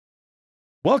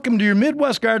Welcome to your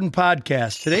Midwest Garden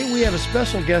Podcast. Today we have a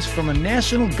special guest from a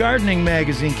national gardening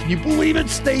magazine. Can you believe it?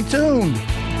 Stay tuned.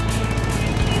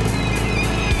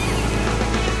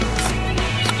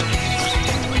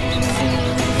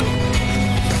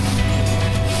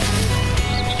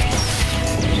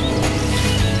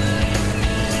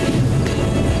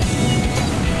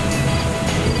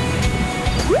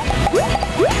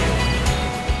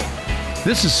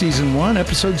 This is Season 1,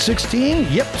 Episode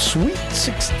 16. Yep, Sweet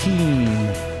 16.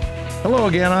 Hello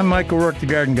again, I'm Michael Rourke, the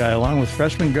Garden Guy, along with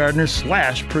freshman gardener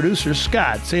 / producer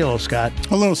Scott. Say hello, Scott.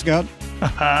 Hello, Scott.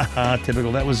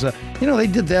 Typical. That was, they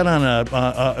did that on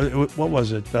what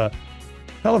was it?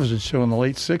 Television show in the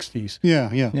late 60s. Yeah.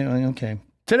 Okay.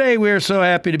 Today we are so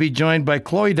happy to be joined by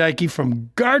Chloe Dykey from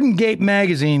Garden Gate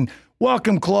Magazine.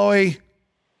 Welcome, Chloe.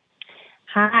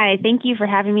 Hi, thank you for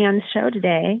having me on the show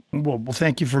today. Well,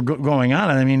 thank you for going on.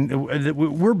 I mean,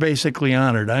 we're basically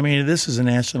honored. I mean, this is a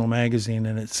national magazine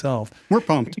in itself. We're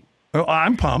pumped. Oh,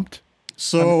 I'm pumped.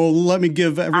 So let me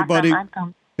give everybody... I'm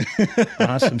pumped.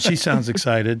 Awesome. She sounds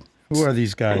excited. Who are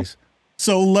these guys?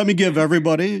 So let me give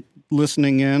everybody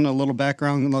listening in a little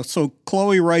background. So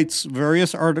Chloe writes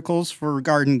various articles for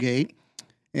Garden Gate,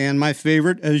 and my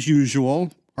favorite, as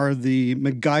usual, are the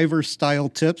MacGyver-style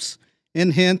tips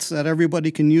and hints that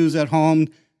everybody can use at home,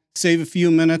 save a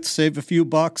few minutes, save a few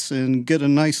bucks, and get a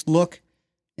nice look.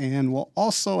 And we'll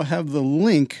also have the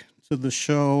link to the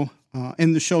show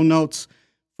in the show notes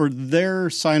for their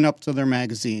sign up to their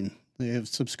magazine. They have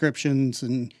subscriptions,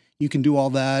 and you can do all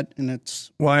that. And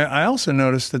it's well. I also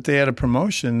noticed that they had a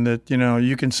promotion that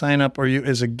you can sign up, or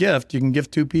as a gift, you can give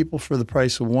 2 people for the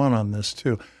price of 1 on this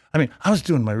too. I mean, I was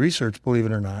doing my research, believe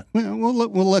it or not. Well,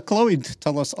 we'll let Chloe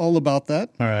tell us all about that.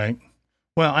 All right.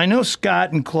 Well, I know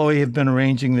Scott and Chloe have been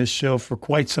arranging this show for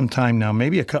quite some time now,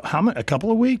 maybe a couple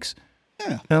of weeks?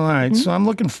 Yeah. All right, So I'm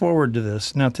looking forward to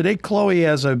this. Now, today, Chloe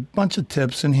has a bunch of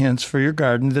tips and hints for your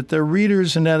garden that their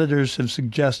readers and editors have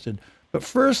suggested. But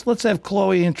first, let's have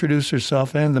Chloe introduce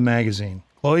herself and the magazine.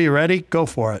 Chloe, you ready? Go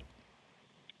for it.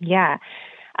 Yeah.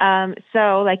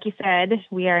 So, like you said,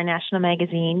 we are a national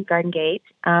magazine, Garden Gate.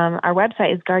 Our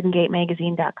website is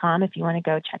gardengatemagazine.com if you want to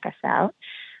go check us out.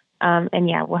 And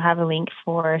yeah, we'll have a link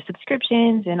for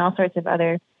subscriptions and all sorts of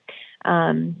other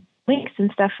links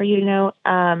and stuff for you to know.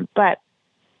 But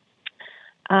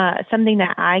something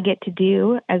that I get to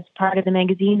do as part of the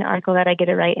magazine, the article that I get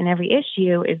to write in every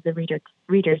issue is the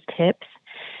reader's tips.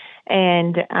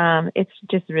 And it's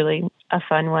just really a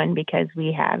fun one because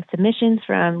we have submissions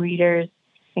from readers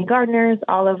and gardeners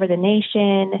all over the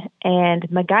nation, and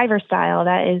MacGyver style,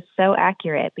 that is so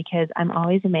accurate because I'm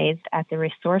always amazed at the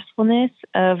resourcefulness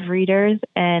of readers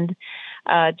and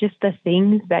just the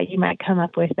things that you might come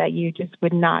up with that you just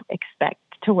would not expect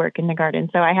to work in the garden.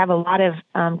 So I have a lot of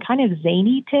kind of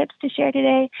zany tips to share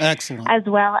today. Excellent. As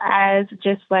well as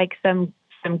just like some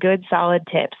good solid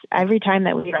tips. Every time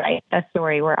that we write a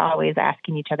story, we're always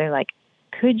asking each other, like,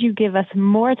 could you give us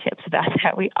more tips about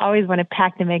that? We always want to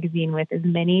pack the magazine with as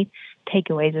many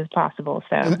takeaways as possible.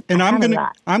 So, and I'm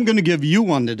gonna give you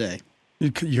one today.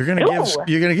 You're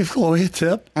gonna give Chloe a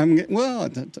tip.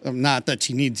 Not that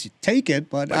she needs to take it,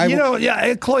 but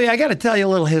Chloe, I got to tell you a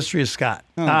little history of Scott.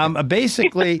 Okay.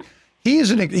 Basically, he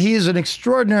is an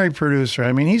extraordinary producer.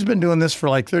 I mean, he's been doing this for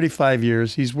like 35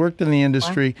 years. He's worked in the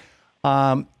industry.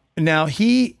 Wow. Now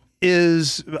he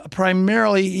is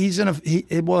primarily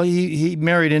he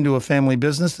married into a family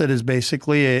business that is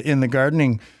basically in the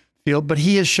gardening field, but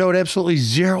he has showed absolutely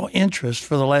zero interest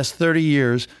for the last 30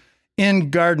 years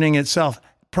in gardening itself,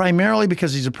 primarily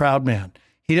because he's a proud man.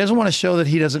 He doesn't want to show that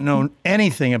he doesn't know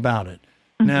anything about it.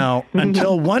 Now,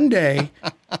 until one day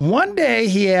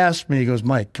he asked me, he goes,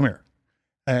 "Mike, come here."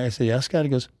 I said, "Yes, Scott." He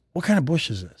goes, "What kind of bush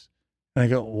is this?" And I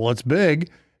go, "Well, it's big."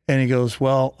 And he goes,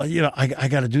 "Well, I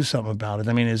got to do something about it.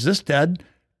 I mean, is this dead?"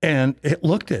 And it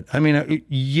looked it. I mean,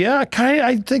 yeah, kind of.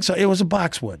 I think so. It was a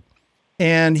boxwood,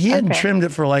 and he hadn't trimmed it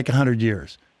for like 100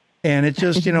 years, and it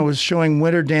just was showing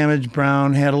winter damage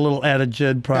brown. Had a little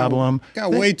attitude problem.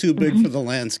 Got way too big for the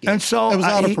landscape, and so it was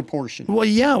out of proportion. Well,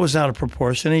 yeah, it was out of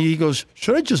proportion. And he goes,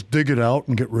 "Should I just dig it out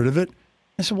and get rid of it?"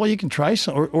 I said, "Well, you can try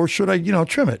some, or should I,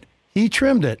 trim it?" He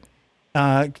trimmed it.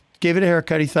 Gave it a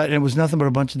haircut. He thought it was nothing but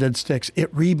a bunch of dead sticks. It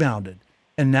rebounded.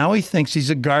 And now he thinks he's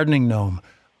a gardening gnome.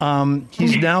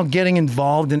 He's now getting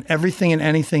involved in everything and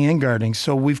anything in gardening.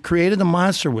 So we've created a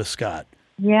monster with Scott.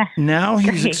 Yeah. Now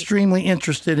he's extremely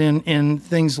interested in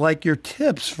things like your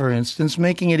tips, for instance,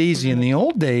 making it easy. In the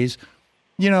old days,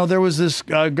 there was this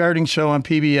gardening show on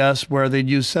PBS where they'd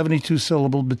use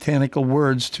 72-syllable botanical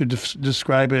words to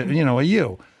describe a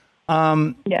yew.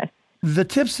 Yes. The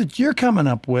tips that you're coming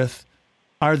up with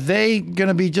Are they going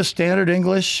to be just standard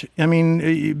English? I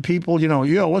mean, people,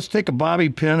 let's take a bobby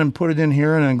pin and put it in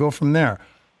here and then go from there.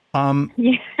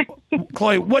 Yeah.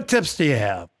 Chloe, what tips do you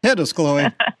have? Hit us, Chloe.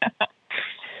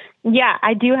 Yeah,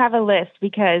 I do have a list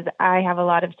because I have a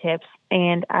lot of tips,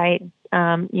 and I,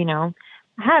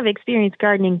 have experience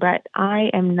gardening, but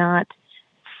I am not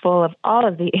full of all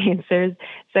of the answers.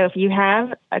 So if you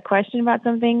have a question about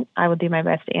something, I will do my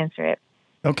best to answer it.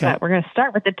 Okay. But we're going to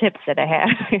start with the tips that I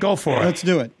have. Go for it. Let's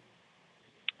do it.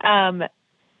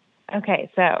 Okay,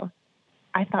 so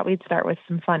I thought we'd start with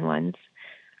some fun ones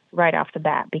right off the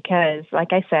bat because,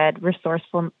 like I said,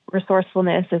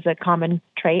 resourcefulness is a common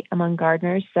trait among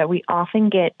gardeners. So we often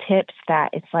get tips that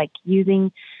it's like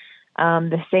using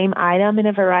the same item in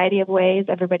a variety of ways.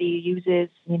 Everybody uses,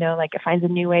 like it finds a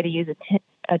new way to use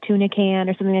a tuna can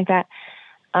or something like that.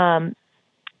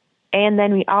 And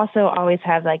then we also always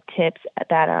have like tips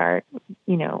that are,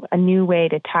 a new way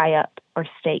to tie up or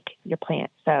stake your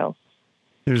plant. So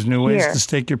there's new ways to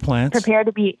stake your plants. Prepare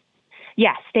to be,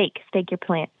 stake your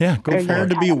plant. Yeah, go for it. Prepare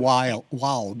to be wowed.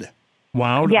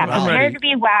 Wowed? Yeah, I'm prepare ready. to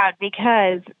be wowed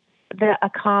because a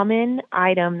common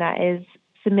item that is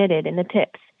submitted in the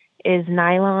tips is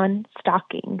nylon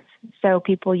stockings. So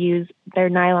people use their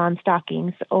nylon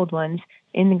stockings, old ones,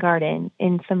 in the garden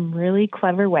in some really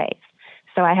clever ways.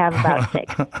 So I have about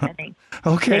 6, I think.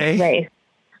 Okay. 6 ways.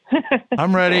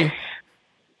 I'm ready.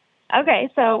 Okay,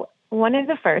 so one of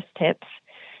the first tips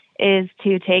is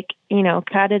to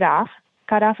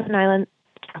cut off a nylon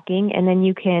stocking, and then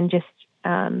you can just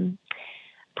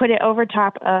put it over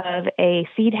top of a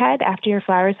seed head after your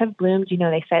flowers have bloomed.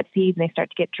 They set seeds and they start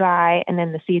to get dry, and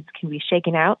then the seeds can be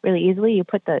shaken out really easily. You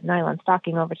put the nylon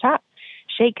stocking over top,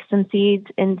 shake some seeds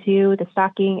into the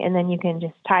stocking, and then you can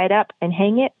just tie it up and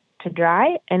hang it to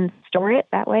dry and store it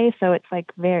that way. So it's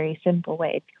like very simple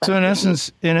way. So in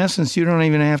essence, you don't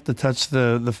even have to touch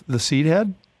the seed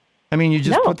head. I mean, you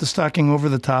just put the stocking over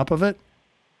the top of it.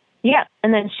 Yeah,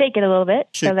 and then shake it a little bit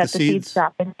Shake so that the the seeds. seeds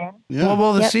drop in there. Yeah. Well,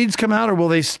 will the seeds come out, or will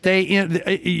they stay in?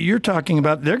 You're talking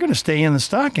about they're going to stay in the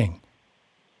stocking.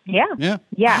 Yeah. Yeah.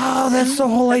 Yeah. Oh, that's the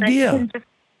whole And then you idea.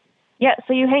 can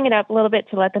so you hang it up a little bit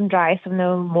to let them dry so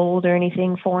no mold or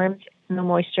anything forms, no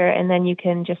moisture, and then you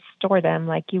can just store them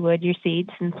like you would your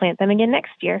seeds and plant them again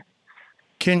next year.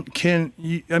 Can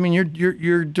you, I mean,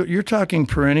 you're talking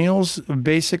perennials,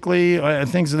 basically,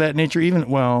 things of that nature. Even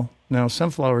now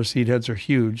sunflower seed heads are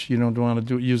huge. You don't want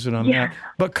to use it on that.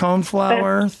 But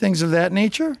coneflower, things of that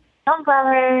nature.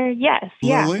 Sunflower, yes,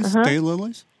 Lilies, yeah. day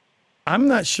lilies. I'm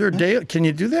not sure. Can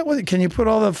you do that with it? Can you put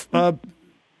all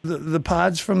the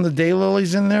pods from the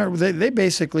daylilies in there? They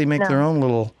basically make their own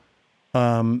little.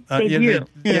 They do.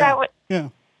 Yeah.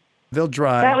 They'll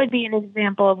dry. That would be an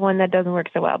example of one that doesn't work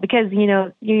so well because,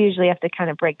 you usually have to kind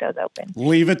of break those open.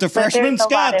 Leave it to freshman there's a lot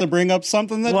Scott to of- bring up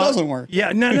something that doesn't work.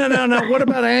 Yeah, no. What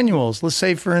about annuals? Let's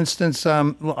say, for instance,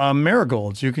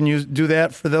 marigolds. You can do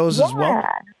that for those as well.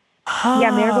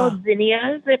 Yeah, marigold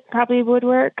zinnias, it probably would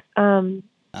work.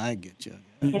 I get you.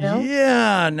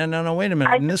 Yeah, no. Wait a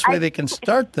minute. And this way, they can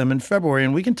start them in February,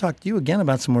 and we can talk to you again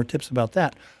about some more tips about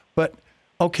that. But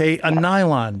okay, a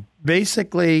nylon.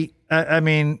 Basically, I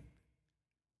mean.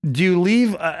 Do you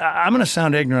leave? I'm going to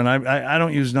sound ignorant. I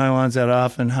don't use nylons that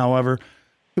often. However,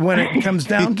 when it comes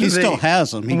down to he still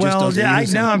has them. He just doesn't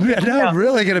use them. I'm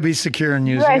really going to be secure in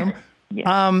using them.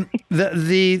 Yeah.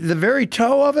 The very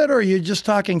toe of it, or are you just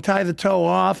talking tie the toe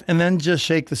off and then just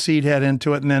shake the seed head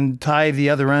into it and then tie the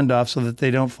other end off so that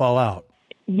they don't fall out?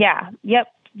 Yeah. Yep.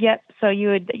 So you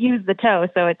would use the toe.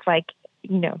 So it's like,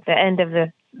 the end of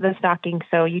the stocking.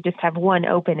 So you just have one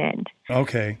open end.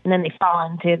 Okay. And then they fall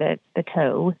into the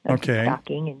toe of the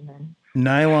stocking. And then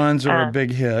nylons are a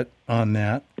big hit on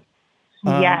that.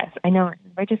 Yes, I know.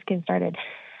 We're just getting started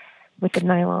with the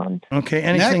nylon. Okay.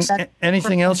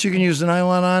 Anything else you can use the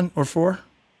nylon on or for?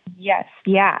 Yes.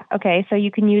 Yeah. Okay. So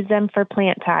you can use them for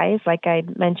plant ties, like I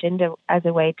mentioned, as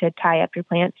a way to tie up your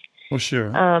plants. Well,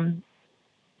 sure.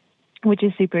 Which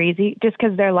is super easy, just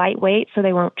because they're lightweight, so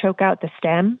they won't choke out the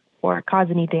stem or cause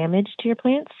any damage to your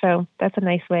plants. So that's a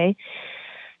nice way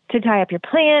to tie up your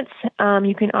plants.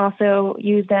 You can also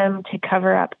use them to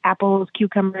cover up apples,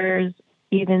 cucumbers,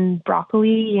 even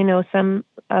broccoli. Some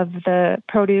of the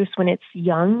produce when it's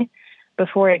young,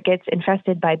 before it gets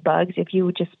infested by bugs, if you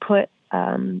would just put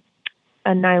a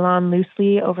nylon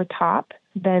loosely over top,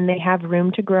 then they have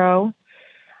room to grow.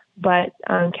 But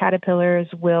caterpillars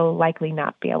will likely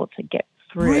not be able to get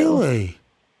through. Really?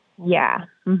 Yeah.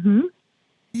 Mm-hmm.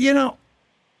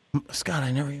 Scott,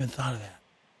 I never even thought of that.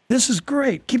 This is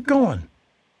great. Keep going.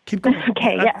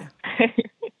 Okay, yeah.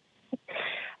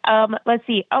 Let's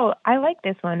see. Oh, I like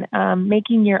this one.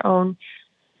 Making your own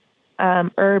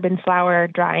herb and flower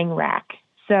drying rack.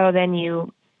 So then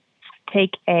you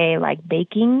take a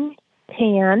baking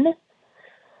pan,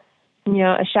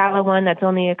 a shallow one that's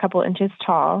only a couple inches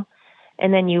tall,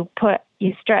 and then you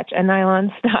stretch a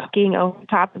nylon stocking over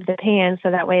top of the pan,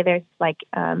 so that way there's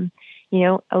a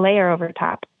layer over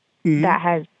top that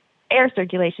has air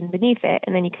circulation beneath it,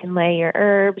 and then you can lay your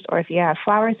herbs, or if you have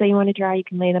flowers that you want to dry, you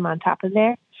can lay them on top of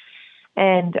there.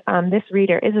 And this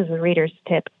is a reader's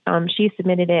tip. She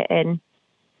submitted it and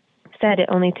said it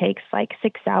only takes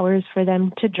 6 hours for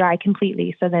them to dry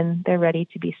completely, so then they're ready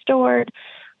to be stored,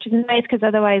 which is nice because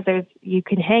otherwise you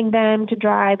can hang them to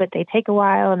dry, but they take a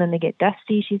while and then they get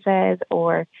dusty, she says,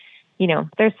 or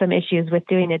there's some issues with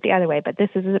doing it the other way, but this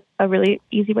is a really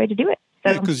easy way to do it.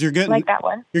 So because you're getting like that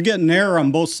one. You're getting air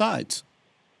on both sides.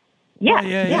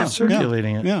 Yeah,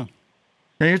 circulating it. Yeah.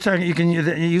 Now you're talking.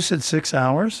 You said 6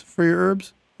 hours for your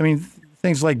herbs. I mean,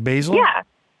 things like basil. Yeah.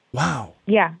 Wow.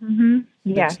 Yeah. Mm-hmm.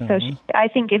 Yeah. Makes So sense. I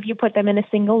think if you put them in a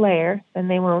single layer, then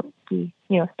they won't be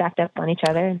stacked up on each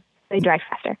other, and they dry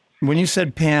faster. When you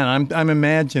said pan, I'm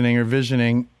imagining or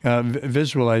visualizing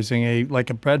a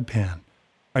bread pan.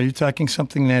 Are you talking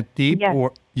something that deep, Yes.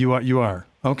 or you are?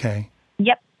 Okay.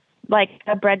 Yep. Like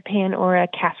a bread pan or a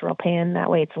casserole pan. That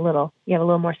way, you have a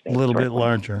little more space. A little to work bit with.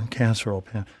 larger casserole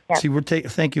pan. Yep. See,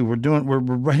 thank you. We're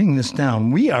writing this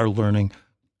down. We are learning.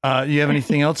 You have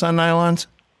anything else on nylons?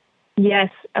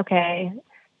 Yes. Okay.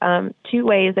 2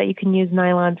 ways that you can use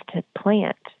nylons to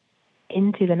plant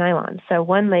into the nylon. So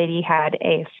one lady had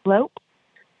a slope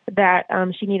that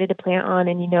she needed to plant on,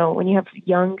 and when you have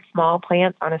young, small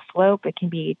plants on a slope, it can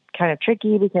be kind of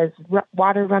tricky because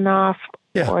water runoff,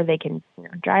 or they can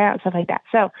dry out, stuff like that.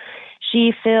 So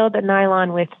she filled the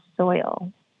nylon with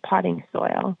soil, potting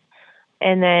soil,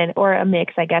 and then, or a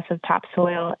mix, I guess, of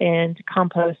topsoil and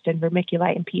compost and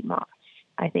vermiculite and peat moss,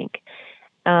 I think.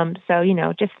 So,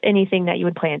 just anything that you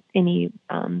would plant, any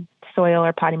soil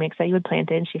or potting mix that you would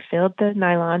plant in. She filled the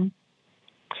nylon.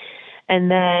 And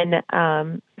then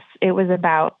it was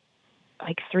about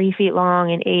 3 feet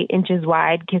long and 8 inches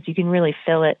wide because you can really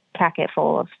pack it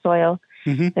full of soil.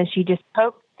 Mm-hmm. And she just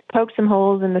poked some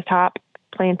holes in the top,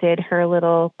 planted her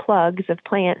little plugs of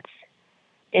plants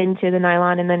into the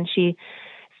nylon, and then she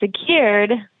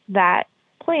secured that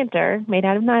planter made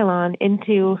out of nylon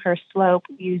into her slope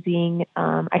using,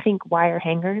 I think, wire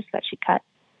hangers that she cut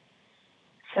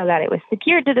so that it was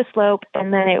secured to the slope,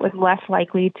 and then it was less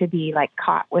likely to be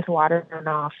caught with water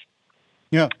runoff.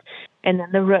 Yeah. And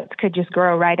then the roots could just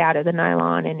grow right out of the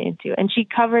nylon and she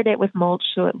covered it with mulch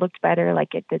so it looked better,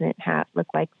 it didn't look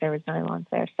like there was nylon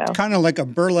there. So kind of like a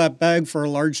burlap bag for a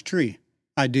large tree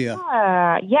idea.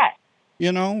 Yes.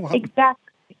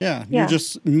 Exactly. Yeah. You're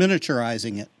just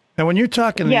miniaturizing it. Now, when you're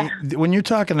talking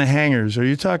the hangers, are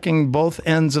you talking both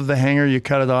ends of the hanger? You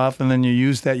cut it off and then you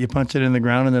use that. You punch it in the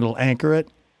ground and it'll anchor it.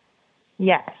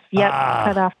 Yes. Yep.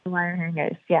 Cut off the wire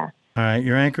hangers. Yeah. All right.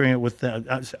 You're anchoring it with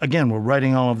that. Again, we're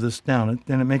writing all of this down,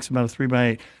 and it makes about a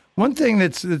 3x8. One thing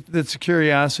that's a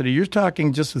curiosity. You're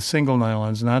talking just the single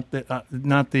nylons, not the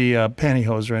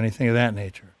pantyhose or anything of that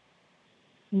nature.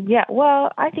 Yeah.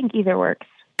 Well, I think either works.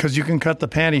 Because you can cut the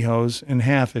pantyhose in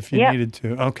half if you needed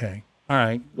to. Okay. All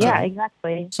right. Yeah,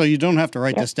 exactly. So you don't have to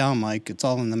write this down, Mike. It's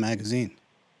all in the magazine.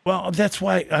 Well, that's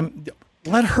why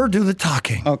let her do the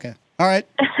talking. Okay. All right.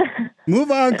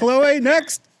 Move on, Chloe.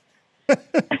 Next.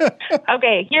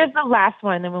 Okay, here's the last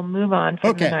one, and we'll move on from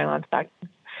Okay. the nylon stocking.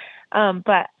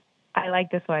 But I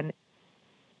like this one.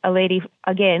 A lady,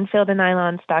 again, filled a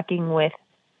nylon stocking with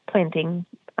planting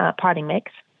potting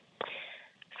mix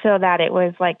so that it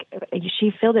was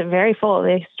she filled it very full.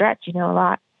 They stretch, a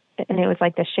lot. And it was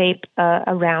the shape,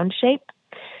 a round shape.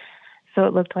 So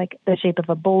it looked like the shape of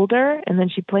a boulder. And then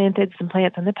she planted some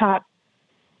plants on the top.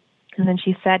 And then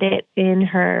she set it in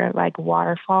her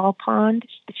waterfall pond.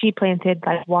 She planted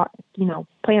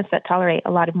plants that tolerate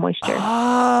a lot of moisture.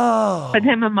 Oh. Put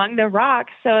them among the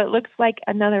rocks. So it looks like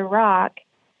another rock.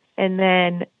 And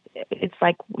then it's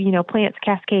plants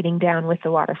cascading down with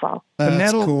the waterfall.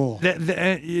 That's cool.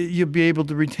 You'll be able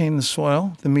to retain the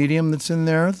soil, the medium that's in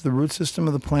there. The root system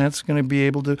of the plant's going to be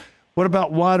able to. What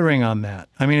about watering on that?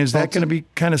 I mean, is that going to be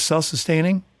kind of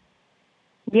self-sustaining?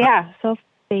 Yeah,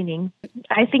 self-sustaining.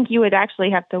 I think you would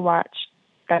actually have to watch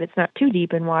that it's not too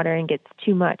deep in water and gets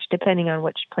too much, depending on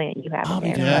which plant you have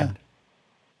in there.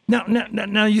 Yeah.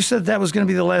 Now, you said that was going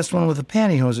to be the last one with the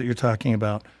pantyhose that you're talking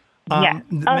about. Yeah.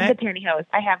 The pantyhose.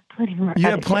 I have plenty more. You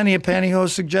have plenty of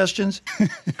pantyhose suggestions?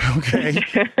 Okay.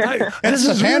 This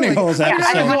is pantyhose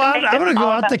episode. I'm going to go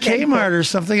out to Kmart or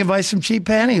something and buy some cheap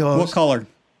pantyhose. What color?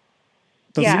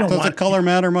 Does the color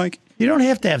matter, Mike? You don't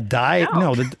have to have dye.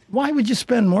 No, why would you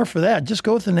spend more for that? Just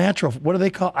go with the natural. What do they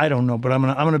call? I don't know, but I'm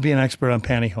gonna be an expert on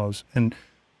pantyhose, and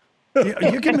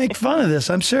you can make fun of this.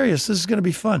 I'm serious. This is gonna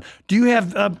be fun. Do you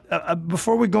have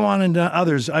before we go on into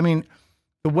others? I mean,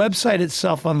 the website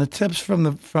itself on the tips from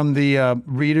the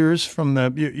readers,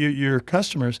 from your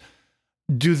customers.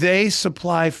 Do they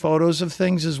supply photos of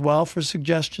things as well for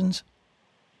suggestions?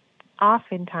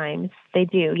 Oftentimes they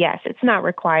do. Yes, it's not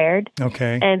required.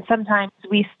 Okay. And sometimes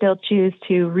we still choose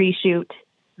to reshoot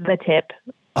the tip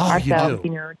ourselves,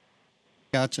 you do.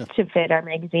 Gotcha. To fit our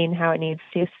magazine how it needs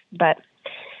to. But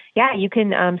yeah, you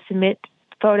can submit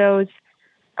photos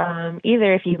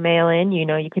either if you mail in,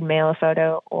 you can mail a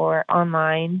photo, or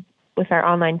online with our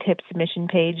online tip submission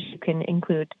page, you can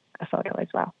include a photo as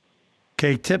well.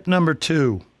 Okay, tip number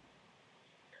 2.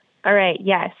 All right,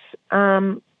 yes.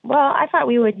 Well, I thought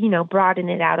we would, broaden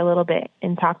it out a little bit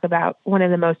and talk about one of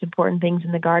the most important things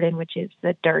in the garden, which is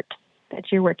the dirt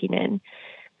that you're working in.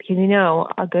 Because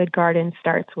a good garden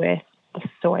starts with the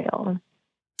soil.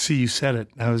 See, you said it.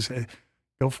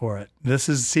 Go for it. This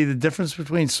is, see the difference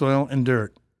between soil and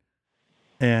dirt.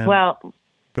 And well,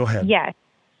 go ahead. Yes.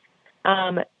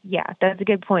 Yeah, that's a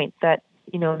good point that,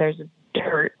 there's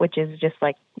dirt, which is just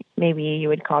like, maybe you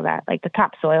would call that like the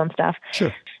topsoil and stuff.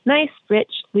 Sure. Nice,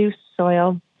 rich, loose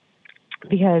soil,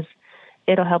 because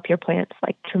it'll help your plants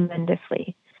like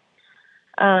tremendously.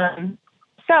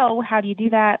 So how do you do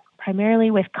that?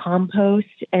 Primarily with compost.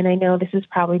 And I know this is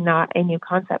probably not a new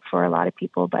concept for a lot of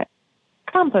people, but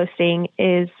composting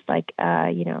is like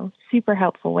super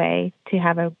helpful way to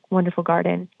have a wonderful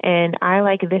garden. And I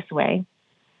like this way.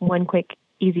 One quick,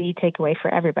 easy takeaway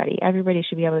for everybody. Everybody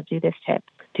should be able to do this tip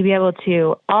to be able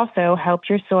to also help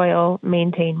your soil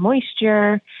maintain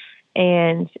moisture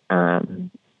and,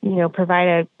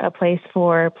 provide a place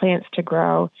for plants to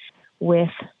grow with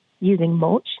using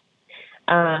mulch,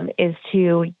 is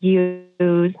to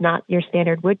use not your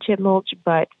standard wood chip mulch,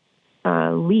 but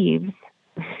leaves.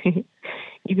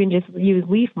 You can just use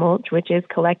leaf mulch, which is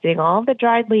collecting all the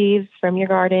dried leaves from your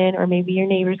garden or maybe your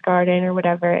neighbor's garden or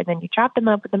whatever, and then you chop them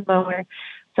up with a mower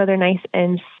so they're nice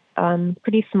and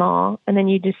pretty small, and then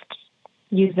you just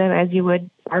use them as you would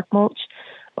bark mulch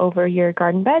over your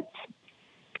garden beds.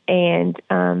 And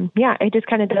it just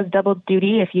kind of does double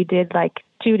duty. If you did like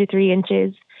 2 to 3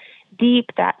 inches deep,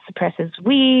 that suppresses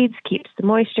weeds, keeps the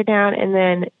moisture down, and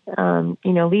then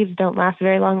leaves don't last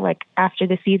very long. Like after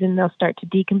the season, they'll start to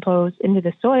decompose into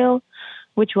the soil,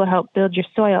 which will help build your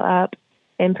soil up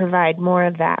and provide more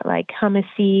of that like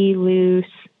humusy, loose,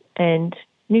 and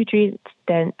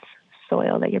nutrient-dense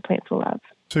soil that your plants will love.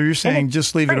 So you're saying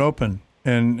just leave it open,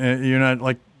 and you're not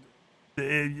like,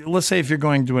 let's say if you're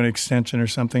going to an extension or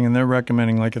something and they're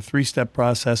recommending like a 3-step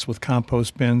process with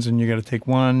compost bins, and you got to take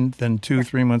 1, then 2,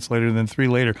 3 months later, then 3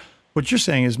 later. What you're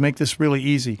saying is make this really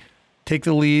easy. Take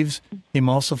the leaves,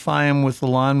 emulsify them with the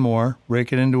lawnmower,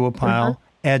 rake it into a pile,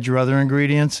 add your other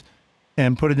ingredients,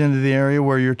 and put it into the area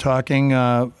where you're talking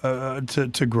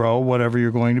to grow whatever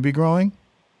you're going to be growing?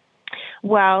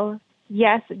 Well,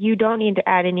 yes, you don't need to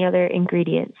add any other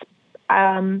ingredients.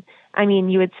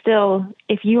 You would still,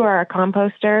 if you are a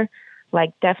composter,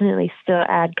 like definitely still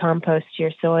add compost to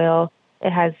your soil.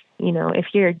 It has, if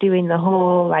you're doing the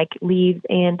whole like leaves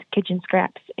and kitchen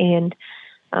scraps and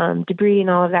debris and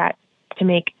all of that to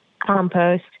make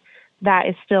compost, that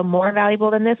is still more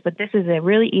valuable than this. But this is a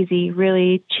really easy,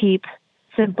 really cheap,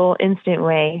 simple, instant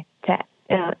way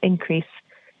to increase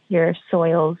your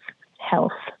soil's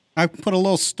health. I put a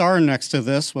little star next to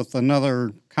this with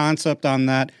another concept on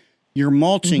that. You're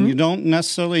mulching. You don't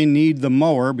necessarily need the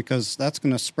mower because that's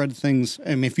going to spread things.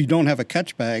 I mean, if you don't have a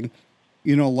catch bag,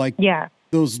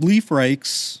 those leaf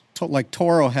rakes, like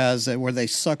Toro has it, where they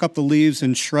suck up the leaves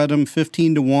and shred them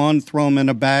 15 to 1, throw them in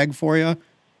a bag for you.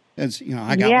 It's,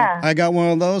 I got one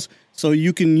of those. So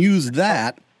you can use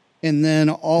that, and then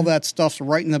all that stuff's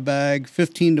right in the bag,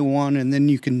 15 to 1, and then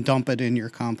you can dump it in your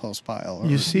compost pile.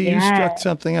 You see, you struck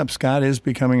something up. Scott is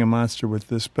becoming a monster with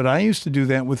this, but I used to do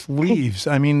that with leaves.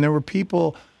 I mean, there were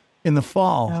people in the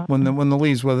fall when the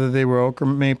leaves, whether they were oak or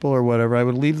maple or whatever, I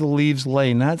would leave the leaves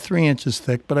lay, not 3 inches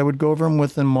thick, but I would go over them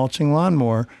with a mulching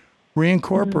lawnmower,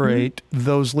 reincorporate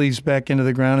those leaves back into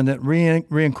the ground, and that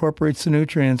reincorporates the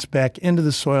nutrients back into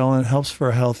the soil, and it helps for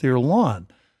a healthier lawn.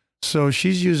 So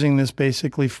she's using this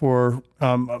basically for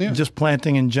just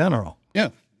planting in general. Yeah.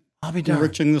 I'll be darned.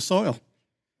 Enriching the soil.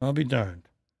 I'll be darned.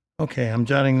 Okay, I'm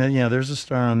jotting that. Yeah, there's a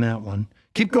star on that one.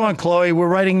 Keep going, Chloe. We're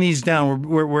writing these down.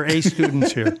 We're A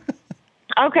students here.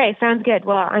 Okay, sounds good.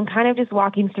 Well, I'm kind of just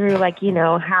walking through,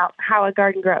 how a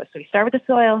garden grows. So we start with the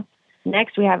soil.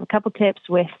 Next, we have a couple tips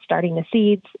with starting the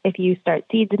seeds. If you start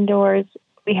seeds indoors,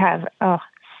 we have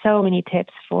so many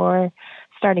tips for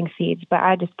starting seeds, but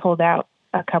I just pulled out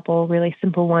a couple really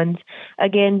simple ones.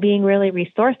 Again, being really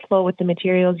resourceful with the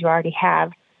materials you already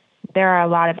have. There are a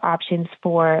lot of options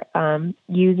for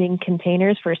using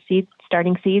containers for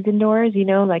starting seeds indoors. You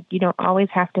know, like you don't always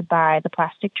have to buy the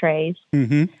plastic trays.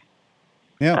 Mm-hmm.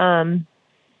 Yeah.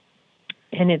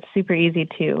 And it's super easy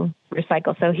to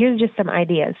recycle. So here's just some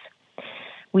ideas.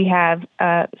 We have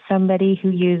somebody who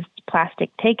used plastic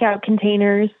takeout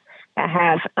containers that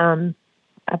have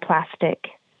a plastic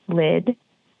lid.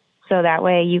 So that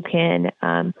way you can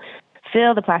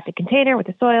fill the plastic container with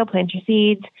the soil, plant your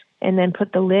seeds, and then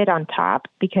put the lid on top,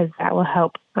 because that will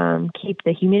help keep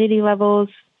the humidity levels.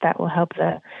 That will help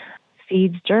the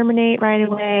seeds germinate right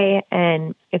away.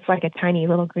 And it's like a tiny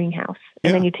little greenhouse.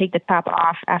 And then you take the top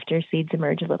off after seeds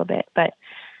emerge a little bit. But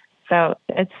so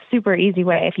it's a super easy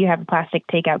way if you have plastic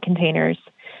takeout containers.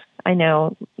 I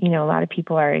know, a lot of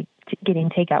people are getting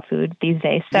takeout food these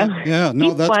days. So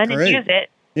no, that's one great. and use it.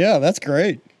 Yeah, that's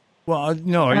great. Well,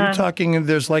 no, are you talking,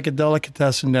 there's like a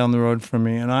delicatessen down the road from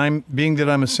me, and being that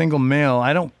I'm a single male,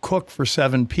 I don't cook for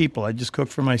 7 people. I just cook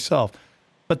for myself.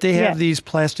 But they have these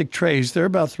plastic trays. They're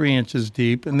about 3 inches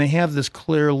deep, and they have this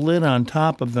clear lid on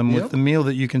top of them with the meal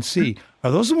that you can see.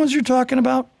 Are those the ones you're talking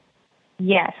about?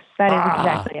 Yes, that is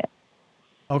exactly it.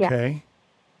 Okay. Yeah.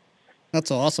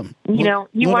 That's awesome. You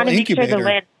want to make sure the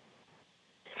lid.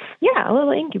 Yeah, a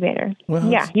little incubator. Well,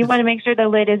 you want to make sure the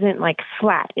lid isn't like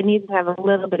flat. It needs to have a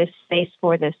little bit of space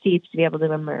for the seeds to be able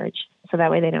to emerge. So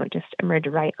that way they don't just emerge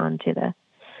right onto the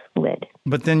lid.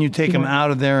 But then you take them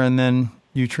out of there and then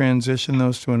you transition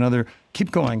those to another. Keep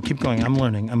going. I'm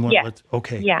learning. Yeah.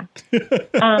 Okay. Yeah.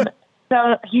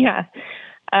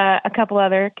 A couple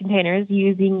other containers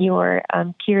using your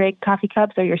Keurig coffee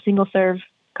cups or your single serve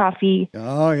coffee.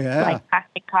 Oh, yeah. Like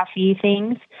plastic coffee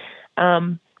things.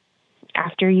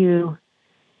 After you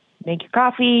make your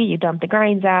coffee, you dump the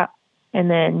grinds out, and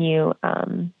then you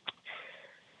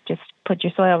just put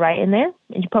your soil right in there,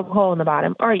 and you poke a hole in the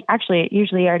bottom. Or actually, it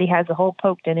usually already has a hole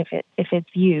poked in if it's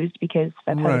used, because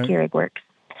that's how the Keurig works.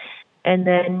 And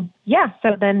then,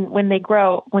 so then when they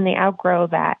outgrow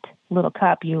that little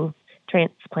cup, you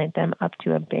transplant them up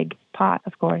to a big pot,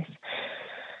 of course.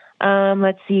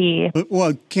 Let's see.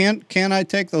 Well, can I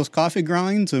take those coffee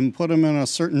grinds and put them in a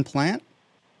certain plant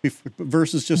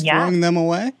versus just throwing them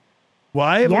away? Well,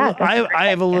 I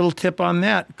have a little tip on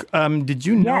that. Did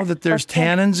you know that there's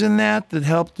tannins in that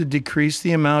help to decrease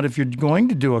the amount if you're going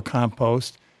to do a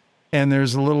compost, and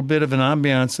there's a little bit of an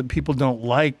ambiance that people don't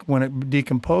like when it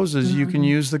decomposes? Mm-hmm. You can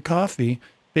use the coffee.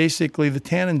 Basically, the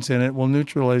tannins in it will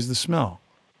neutralize the smell.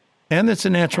 And it's a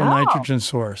natural nitrogen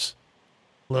source.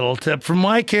 Little tip from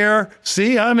Mike here.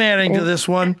 See, I'm adding to this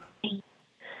one.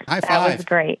 High five. That was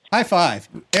great. High five.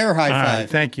 Air high five. Right,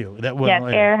 thank you.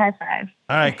 Air high five.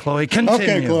 All right, Chloe, continue.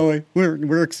 Okay, Chloe.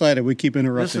 We're excited. We keep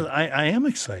interrupting. I am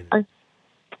excited.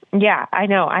 Yeah, I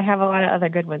know. I have a lot of other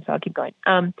good ones, so I'll keep going.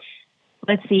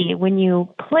 Let's see. When you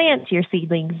plant your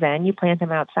seedlings, then you plant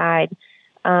them outside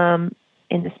in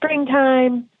the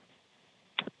springtime.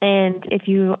 And if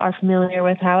you are familiar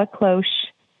with how a cloche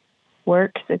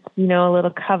works, it's, a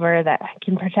little cover that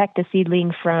can protect the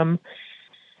seedling from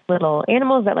little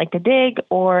animals that like to dig,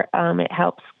 or it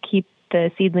helps keep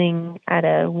the seedling at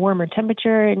a warmer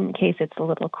temperature in case it's a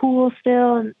little cool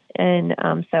still. And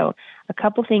so a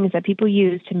couple things that people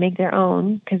use to make their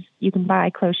own, because you can buy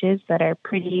cloches that are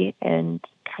pretty and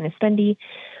kind of spendy,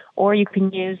 or you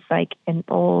can use like an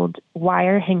old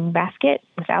wire hanging basket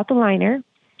without the liner,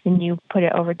 and you put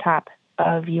it over top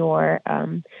of your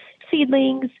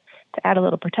seedlings to add a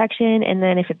little protection. And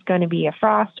then if it's going to be a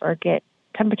frost or get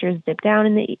temperatures dip down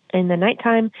in the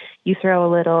nighttime, you throw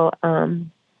a little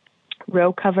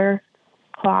row cover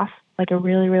cloth, like a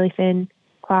really, really thin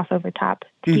cloth over top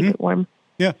to keep it warm.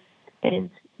 Yeah. And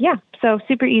so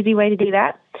super easy way to do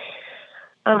that.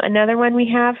 Another one we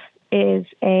have is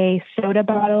a soda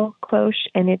bottle cloche,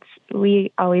 and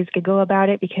we always giggle about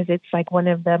it because it's like one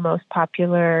of the most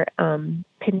popular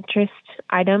Pinterest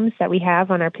items that we have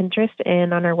on our Pinterest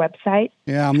and on our website.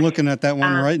 Yeah, I'm looking at that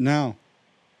one right now.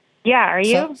 Yeah, are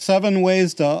you? 7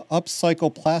 ways to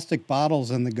upcycle plastic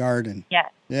bottles in the garden. Yeah.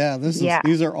 Yeah,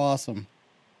 these are awesome.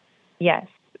 Yes,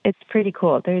 it's pretty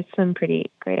cool. There's some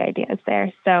pretty great ideas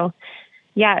there. So,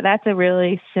 yeah, that's a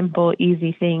really simple,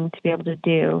 easy thing to be able to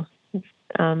do.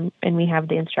 And we have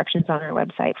the instructions on our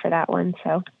website for that one.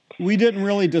 So we didn't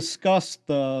really discuss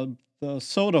the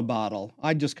soda bottle.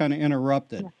 I just kind of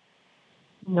interrupted.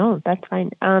 No, that's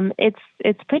fine.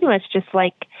 It's pretty much just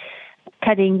like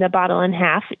cutting the bottle in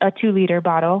half, a 2-liter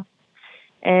bottle,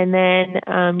 and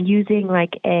then using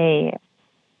like a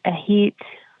heat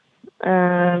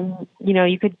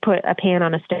you could put a pan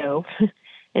on a stove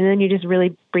and then you just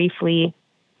really briefly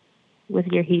with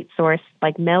your heat source,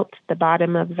 like melt the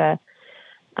bottom of the,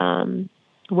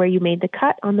 where you made the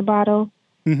cut on the bottle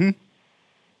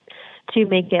to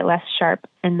make it less sharp.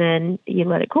 And then you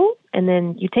let it cool and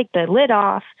then you take the lid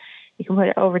off. You can put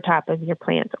it over top of your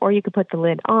plants, or you could put the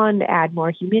lid on to add more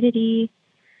humidity.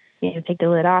 Take the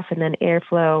lid off and then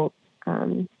airflow.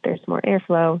 There's more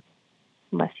airflow,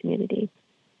 less humidity.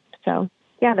 So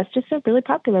yeah, that's just a really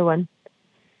popular one.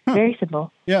 Very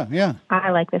simple. Yeah. I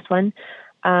like this one.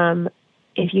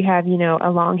 If you have,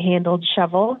 a long-handled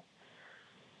shovel,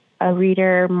 a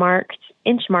reader marked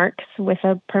inch marks with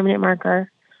a permanent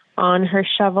marker on her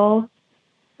shovel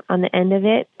on the end of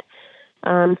it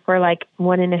for like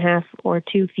 1.5 or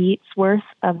 2 feet worth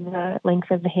of the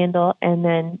length of the handle. And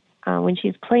then when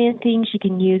she's planting, she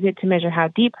can use it to measure how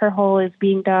deep her hole is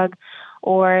being dug,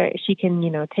 or she can,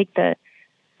 take the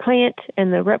plant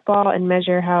and the root ball and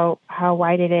measure how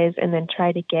wide it is and then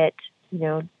try to get,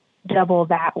 double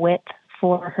that width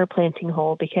for her planting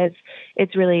hole, because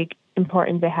it's really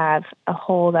important to have a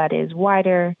hole that is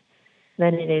wider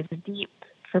than it is deep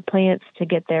for plants to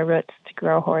get their roots to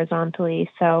grow horizontally.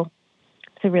 So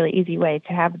it's a really easy way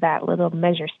to have that little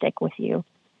measure stick with you.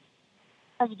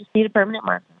 You just need a permanent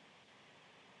marker.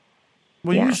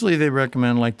 Well, usually they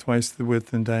recommend like twice the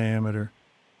width and diameter.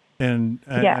 And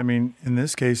I mean, in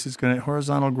this case, it's going to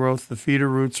horizontal growth. The feeder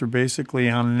roots are basically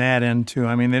on that end too.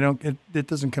 I mean, it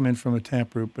doesn't come in from a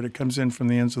taproot, but it comes in from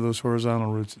the ends of those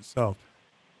horizontal roots itself.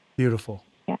 Beautiful.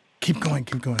 Yeah. Keep going.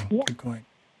 Yeah. Keep going.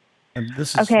 And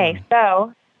this is okay.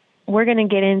 So we're going to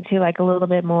get into like a little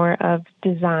bit more of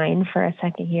design for a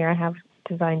second here. I have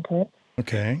design tips.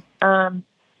 Okay.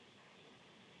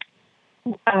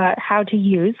 How to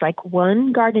use like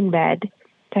one garden bed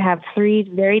to have 3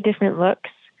 very different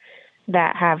looks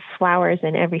that have flowers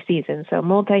in every season. So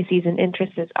multi-season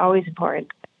interest is always important.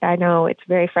 I know it's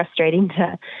very frustrating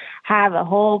to have a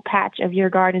whole patch of your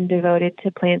garden devoted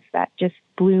to plants that just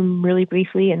bloom really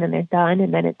briefly and then they're done,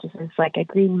 and then it just is like a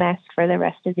green mess for the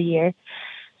rest of the year.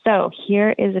 So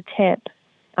here is a tip.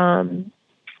 I'm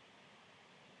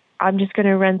just going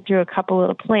to run through a couple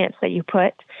little plants that you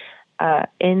put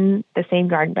in the same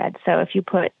garden bed. So if you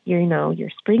put your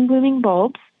spring blooming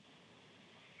bulbs,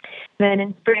 then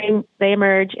in spring they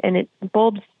emerge, and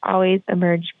bulbs always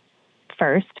emerge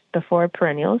first before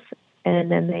perennials,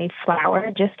 and then they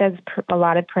flower just as a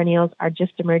lot of perennials are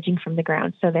just emerging from the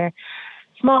ground. So they're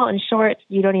small and short.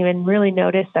 You don't even really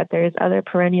notice that there's other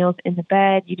perennials in the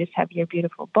bed. You just have your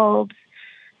beautiful bulbs,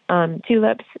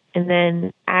 tulips, and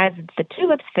then as the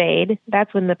tulips fade,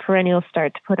 that's when the perennials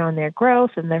start to put on their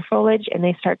growth and their foliage, and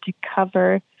they start to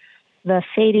cover the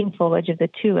fading foliage of the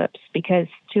tulips, because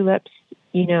tulips,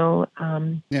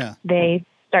 they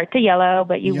start to yellow,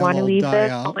 but you want to leave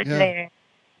the foliage there.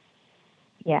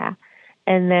 Yeah.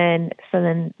 And then,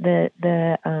 the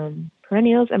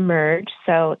perennials emerge.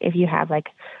 So if you have like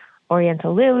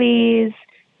oriental lilies,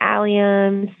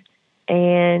 alliums,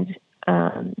 and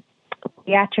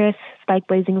Beatrice, spike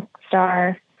blazing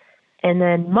star, and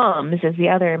then mums is the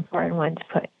other important one to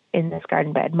put in this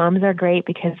garden bed. Mums are great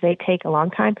because they take a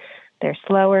long time. They're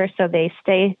slower, so they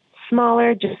stay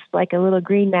smaller, just like a little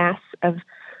green mass of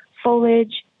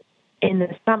foliage in the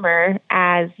summer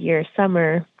as your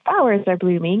summer flowers are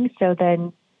blooming. So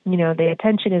then, the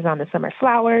attention is on the summer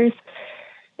flowers,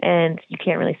 and you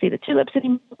can't really see the tulips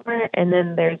anymore. And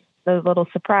then there's the little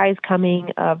surprise coming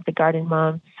of the garden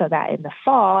mums, so that in the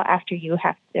fall, after you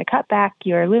have to cut back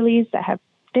your lilies that have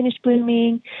finished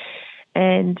blooming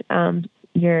and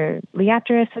your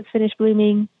liatris has finished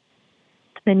blooming,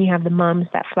 then you have the mums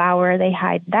that flower. They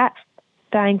hide that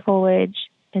dying foliage,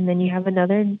 and then you have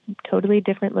another totally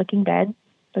different looking bed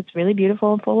that's really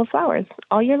beautiful and full of flowers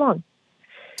all year long.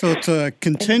 So it's a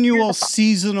continual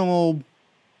seasonal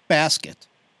basket.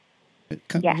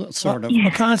 Sort of.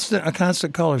 A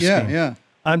constant color scheme. Yeah.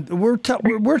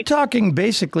 We're talking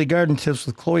basically garden tips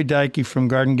with Chloe Dike from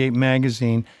Garden Gate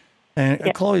Magazine.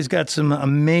 And Chloe's got some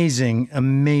amazing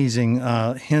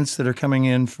hints that are coming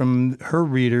in from her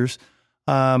readers.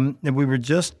 And we were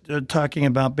just talking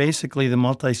about basically the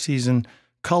multi-season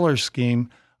color scheme.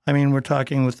 I mean, we're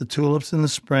talking with the tulips in the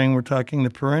spring. We're talking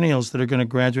the perennials that are going to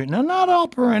graduate. Now, not all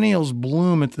perennials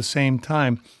bloom at the same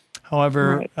time.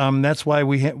 However, that's why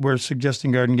we're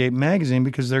suggesting Garden Gate Magazine,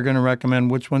 because they're going to recommend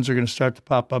which ones are going to start to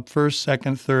pop up first,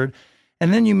 second, third.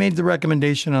 And then you made the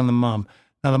recommendation on the mum.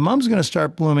 Now, the mum's going to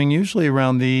start blooming usually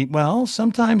around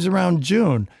sometimes around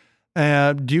June.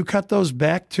 Do you cut those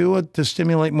back to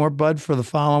stimulate more bud for the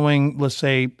following, let's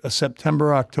say, a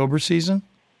September, October season?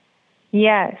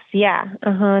 Yes, yeah.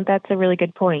 That's a really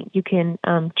good point. You can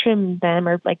trim them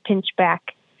or like pinch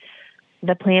back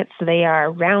the plants so they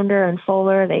are rounder and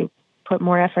fuller. They put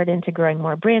more effort into growing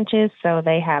more branches, so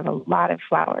they have a lot of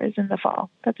flowers in the fall.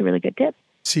 That's a really good tip.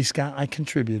 See, Scott, I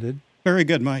contributed. Very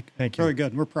good, Mike. Thank you. Very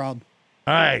good. We're proud.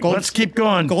 All right, let's keep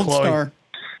going, Gold Chloe. star.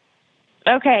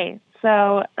 Okay,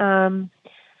 so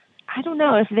I don't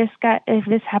know if this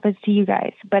happens to you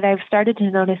guys, but I've started to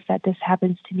notice that this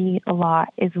happens to me a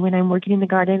lot. Is when I'm working in the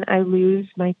garden, I lose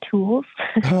my tools.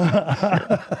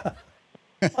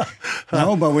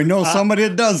 No, but we know somebody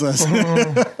that does this.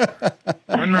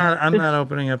 I'm not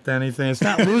opening up to anything. It's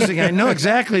not losing. I know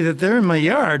exactly that they're in my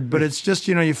yard, but it's just,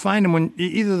 you find them when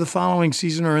either the following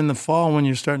season or in the fall when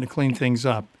you're starting to clean things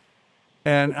up.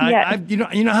 And Yeah. you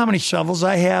know how many shovels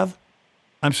I have?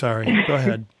 I'm sorry. Go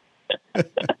ahead.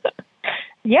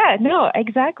 Yeah, no,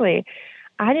 exactly.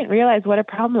 I didn't realize what a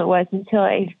problem it was until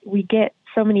we get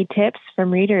so many tips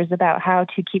from readers about how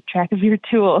to keep track of your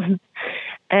tools.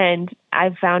 And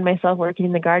I've found myself working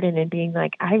in the garden and being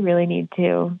like, I really need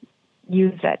to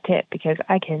use that tip because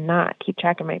I cannot keep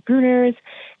track of my pruners.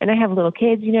 And I have little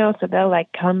kids, so they'll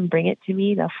like come bring it to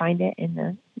me. They'll find it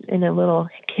in a little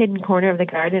hidden corner of the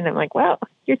garden. I'm like, well,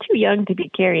 you're too young to be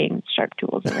carrying sharp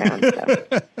tools around.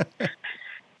 So.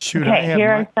 Shoot,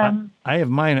 Okay, I have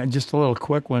mine. Just a little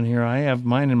quick one here. I have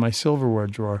mine in my silverware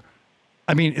drawer.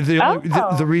 I mean,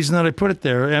 the reason that I put it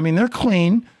there, I mean, they're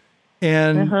clean,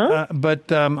 and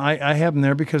but I have them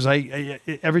there because I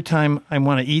every time I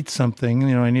want to eat something,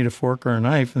 I need a fork or a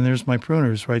knife, and there's my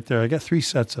pruners right there. I got 3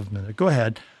 sets of them in there. Go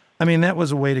ahead. I mean, that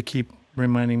was a way to keep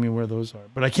reminding me where those are,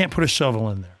 but I can't put a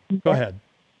shovel in there. Go ahead.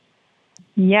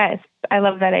 Yes, I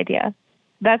love that idea.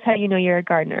 That's how you know you're a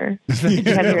gardener. You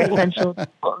have your essential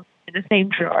tools in the same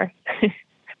drawer.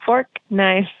 Fork,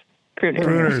 knife,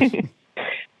 pruners.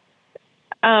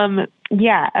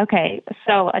 Yeah, okay.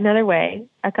 So another way,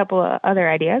 a couple of other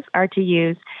ideas are to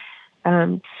use,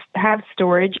 have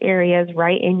storage areas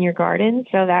right in your garden.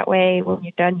 So that way, when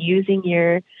you're done using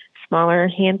your smaller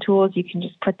hand tools, you can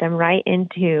just put them right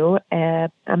into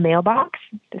a mailbox.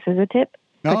 This is a tip.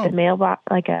 Put the mailbox,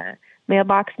 like a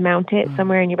mailbox, mount it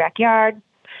somewhere in your backyard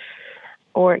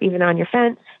or even on your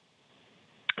fence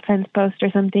post or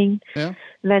something. Yeah.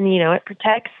 Then,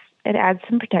 it adds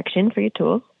some protection for your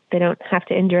tools. They don't have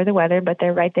to endure the weather, but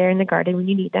they're right there in the garden when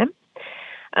you need them.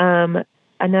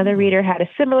 Another reader had a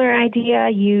similar idea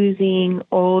using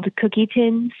old cookie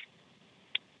tins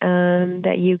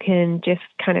that you can just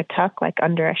kind of tuck like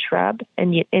under a shrub.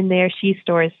 And in there, she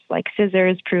stores like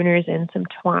scissors, pruners, and some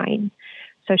twine.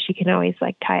 So she can always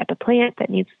like tie up a plant that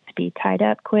needs to be tied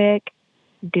up quick,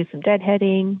 do some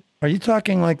deadheading. Are you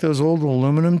talking like those old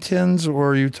aluminum tins,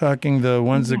 or are you talking the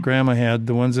ones that Grandma had,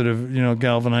 the ones that have,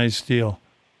 galvanized steel?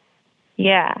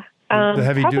 Yeah. The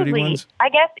heavy-duty probably, ones? I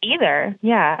guess either.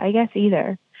 Yeah, I guess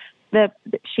either.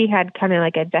 She had kind of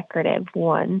like a decorative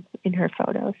one in her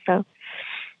photo, so.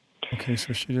 Okay,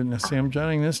 so she didn't see. I'm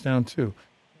jotting this down, too.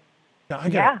 I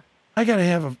got to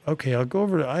have I'll go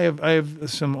over to, I have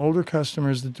some older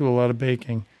customers that do a lot of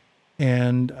baking,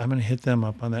 and I'm going to hit them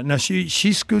up on that. Now, she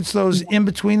scoots those in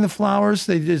between the flowers.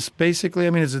 They just basically,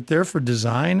 is it there for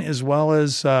design as well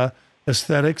as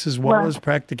aesthetics as well as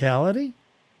practicality?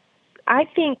 I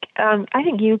think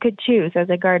you could choose as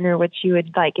a gardener which you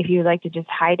would like. If you would like to just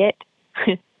hide it,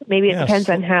 maybe it depends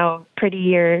on how pretty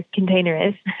your container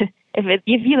is. If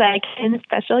you like anything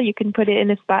special, you can put it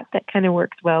in a spot that kind of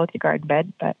works well with your garden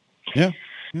bed. But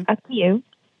up to you.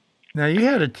 Now you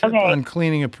had a tip on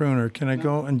cleaning a pruner. Can I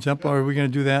go and jump? Or are we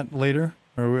going to do that later?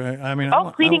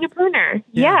 Or cleaning a pruner.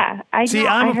 Yeah, I see. Know,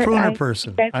 I'm a pruner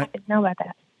person. I know about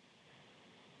that.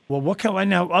 Well, what can I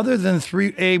now other than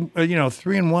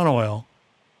 3-in-1 oil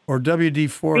or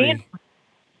WD-40?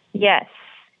 Yes,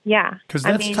 yeah. Because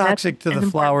that's toxic to the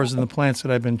flowers and the plants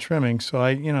that I've been trimming. So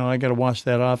I got to wash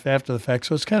that off after the fact.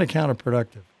 So it's kind of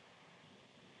counterproductive.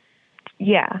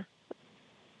 Yeah.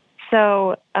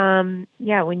 So when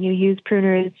you use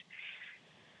pruners,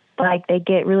 like they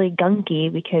get really gunky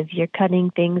because you're cutting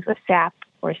things with sap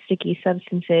or sticky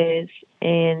substances,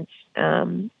 and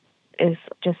is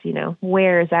just,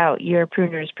 wears out your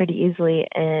pruners pretty easily.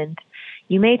 And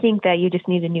you may think that you just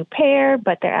need a new pair,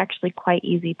 but they're actually quite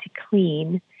easy to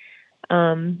clean.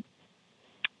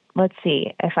 Let's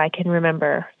see if I can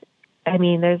remember.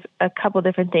 There's a couple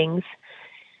different things.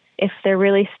 If they're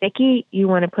really sticky, you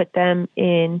want to put them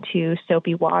into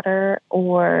soapy water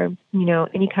or,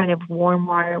 any kind of warm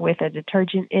water with a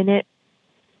detergent in it.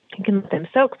 You can let them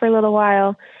soak for a little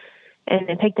while and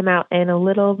then take them out, and a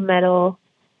little metal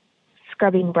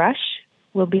scrubbing brush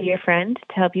will be your friend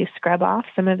to help you scrub off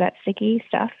some of that sticky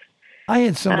stuff. I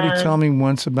had somebody tell me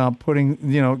once about putting,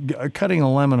 cutting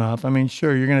a lemon off. I mean,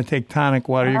 sure, you're going to take tonic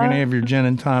water, you're going to have your gin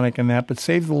and tonic and that, but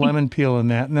save the lemon peel in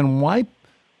that, and then wipe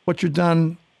what you're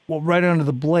done right under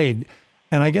the blade.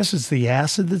 And I guess it's the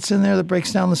acid that's in there that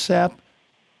breaks down the sap.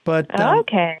 But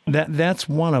okay, that's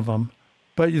one of them.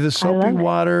 But the soapy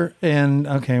water and,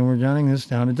 okay, we're jotting this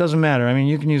down. It doesn't matter. I mean,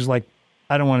 you can use I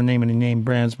don't want to name any name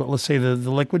brands, but let's say the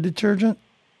liquid detergent.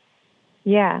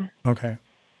 Yeah. Okay.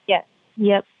 Yes.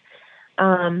 Yep.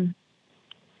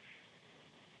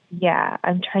 Yeah,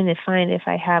 I'm trying to find if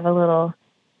I have a little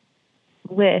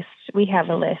list. We have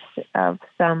a list of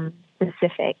some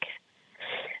specific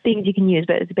things you can use,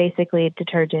 but it's basically a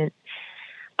detergent.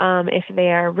 If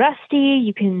they are rusty,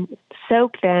 you can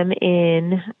soak them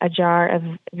in a jar of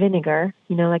vinegar,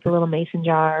 like a little mason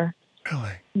jar.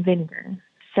 Really? Vinegar.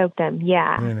 Soak them,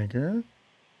 yeah. Vinegar.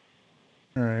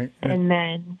 All right. And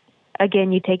then,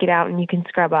 again, you take it out and you can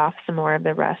scrub off some more of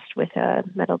the rust with a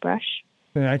metal brush.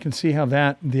 I can see how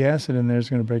the acid in there is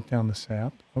going to break down the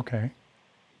sap. Okay.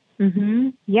 Mm-hmm.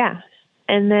 Yeah.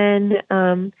 And then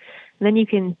you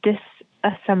can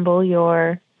disassemble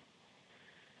your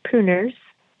pruners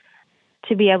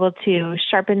to be able to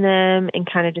sharpen them and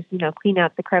kind of just, clean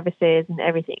out the crevices and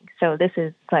everything. So this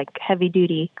is like heavy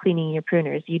duty cleaning your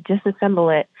pruners. You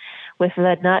disassemble it with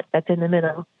the nut that's in the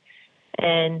middle.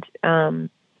 And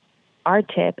our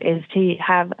tip is to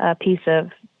have a piece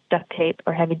of duct tape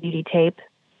or heavy duty tape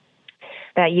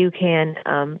that you can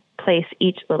place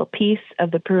each little piece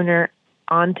of the pruner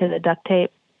onto the duct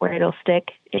tape where it'll stick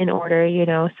in order,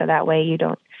 so that way you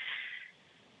don't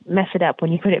mess it up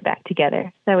when you put it back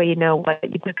together. That way you know what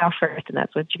you took off first and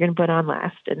that's what you're going to put on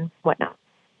last and whatnot.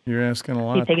 You're asking a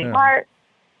lot. You take it apart.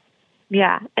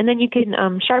 Yeah. And then you can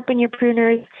sharpen your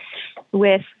pruners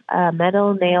with a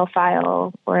metal nail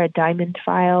file or a diamond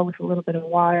file with a little bit of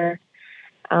water.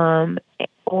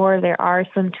 Or there are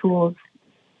some tools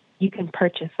you can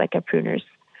purchase, like a pruner's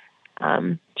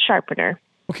sharpener.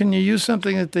 Well, can you use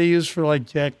something that they use for like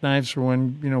jackknives or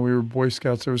when, we were Boy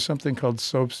Scouts? There was something called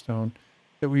soapstone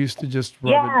that we used to just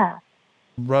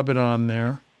rub it on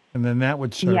there, and then that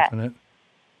would sharpen it.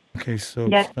 Okay,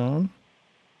 soapstone.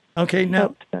 Okay,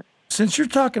 now, since you're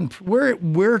talking,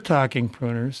 we're talking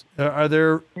pruners,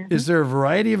 is there a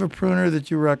variety of a pruner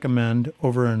that you recommend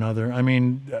over another? I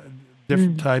mean,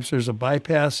 different types. There's a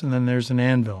bypass, and then there's an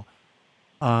anvil.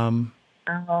 Oh,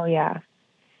 yeah.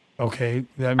 Okay,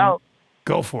 I mean,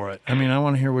 go for it. I mean, I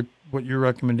want to hear what your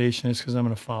recommendation is because I'm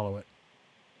going to follow it.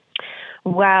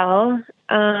 Well,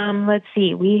 let's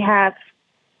see.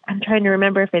 I'm trying to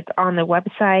remember if it's on the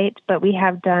website, but we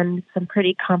have done some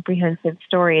pretty comprehensive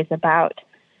stories about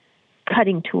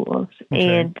cutting tools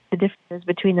and the differences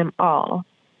between them all.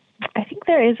 I think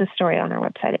there is a story on our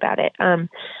website about it. And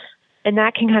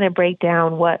that can kind of break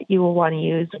down what you will want to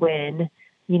use when,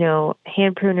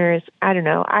 hand pruners. I don't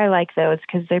know. I like those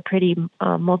because they're pretty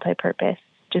multi-purpose,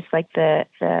 just like the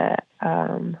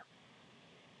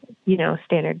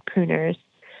standard pruners.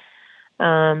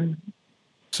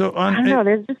 So I don't know.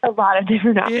 There's just a lot of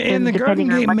different options. In the Garden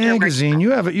Gate magazine,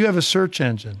 you have a search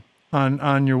engine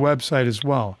on your website as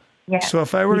well. Yeah, so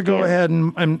if I were to go ahead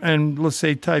and let's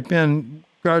say type in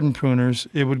garden pruners,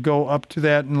 it would go up to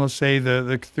that, and let's say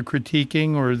the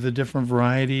critiquing or the different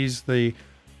varieties, the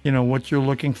what you're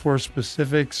looking for,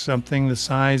 specifics, something, the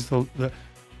size,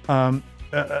 and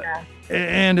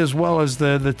as well as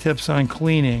the tips on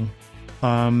cleaning.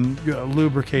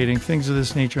 Lubricating, things of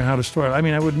this nature, how to store it. I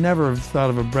mean, I would never have thought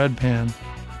of a bread pan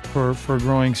for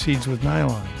growing seeds with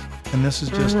nylon. And this is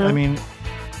just,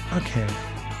 okay.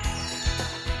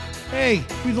 Hey,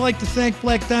 we'd like to thank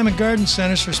Black Diamond Garden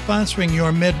Centers for sponsoring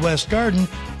Your Midwest Garden.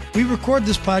 We record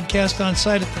this podcast on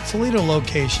site at the Toledo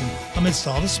location, amidst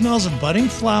all the smells of budding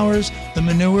flowers, the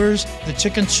manures, the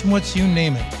chicken schmutz, you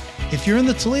name it. If you're in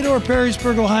the Toledo or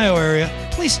Perrysburg, Ohio area,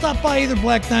 please stop by either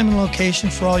Black Diamond location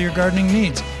for all your gardening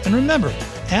needs. And remember,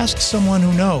 ask someone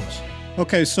who knows.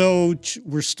 Okay, so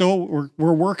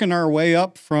we're working our way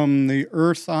up from the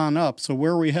earth on up. So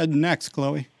where are we heading next,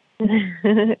 Chloe?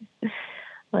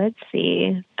 Let's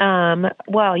see.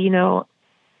 Well,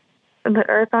 the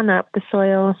earth on up, the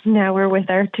soil. Now we're with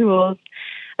our tools.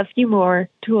 A few more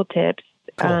tool tips.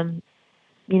 Cool.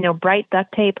 Bright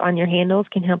duct tape on your handles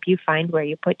can help you find where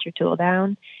you put your tool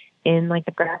down in like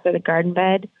the grass or the garden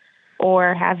bed,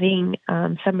 or having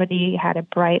somebody had a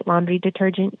bright laundry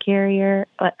detergent carrier,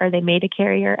 or they made a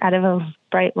carrier out of a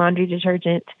bright laundry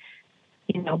detergent,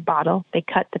 bottle. They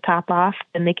cut the top off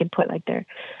and they can put like their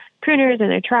pruners and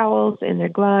their trowels and their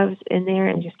gloves in there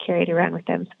and just carry it around with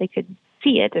them so they could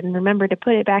see it and remember to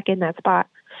put it back in that spot.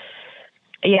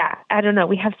 Yeah, I don't know.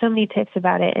 We have so many tips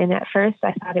about it. And at first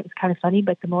I thought it was kind of funny,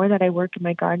 but the more that I work in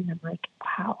my garden, I'm like,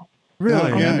 wow.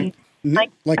 Really? Oh, yeah. I mean,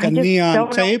 Like I a just neon don't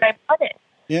know tape? where I put it.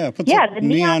 Yeah, put Yeah, some the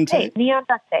neon tape, neon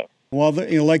duct tape. Well,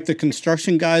 like the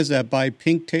construction guys that buy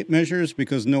pink tape measures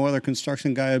because no other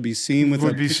construction guy would be seen with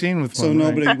Would be seen with so one,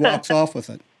 right? nobody walks off with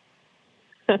it.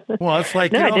 Well, it's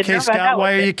like, No, I didn't know okay, about that Scott,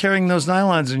 why one. are you carrying those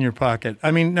nylons in your pocket?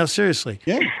 I mean, no, seriously.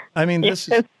 Yeah. I mean, this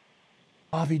is,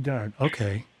 I'll be darned.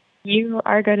 Okay. You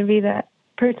are going to be that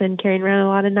person carrying around a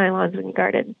lot of nylons in your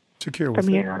garden Secure with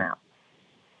from it. here on out.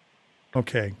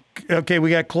 Okay. Okay, we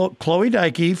got Chloe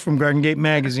Dykey from Garden Gate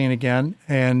Magazine again.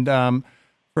 And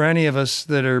for any of us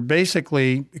that are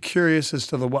basically curious as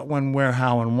to the what, when, where,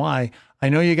 how, and why, I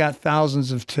know you got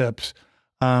thousands of tips.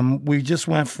 We just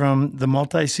went from the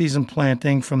multi-season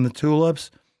planting, from the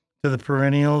tulips to the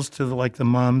perennials to the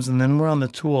mums, and then we're on the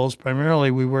tools.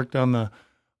 Primarily, we worked on the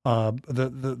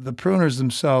pruners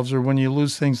themselves, or when you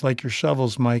lose things like your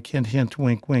shovels, Mike. Hint, hint,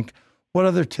 wink, wink. What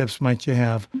other tips might you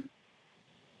have?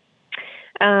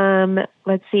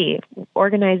 Let's see.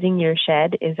 Organizing your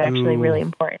shed is actually really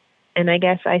important. And I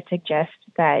guess I suggest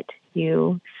that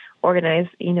you organize,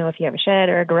 if you have a shed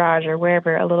or a garage or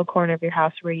wherever, a little corner of your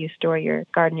house where you store your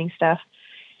gardening stuff.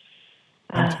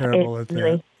 I'm terrible at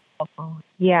that. Helpful.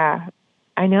 Yeah,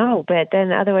 I know. But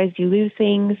then otherwise you lose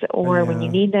things, or when you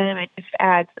need them, it just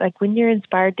adds, like when you're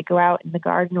inspired to go out in the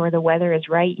garden or the weather is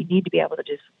right, you need to be able to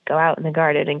just go out in the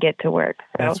garden and get to work.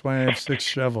 So. That's why I have 6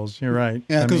 shovels. You're right.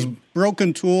 Yeah, because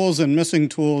broken tools and missing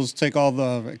tools take all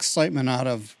the excitement out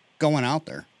of going out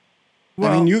there.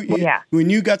 Well, I mean, when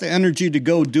you got the energy to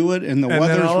go do it and the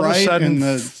weather's right and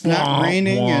it's not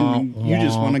raining and you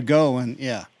just want to go and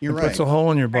you're right. Puts a hole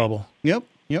in your bubble. Yep.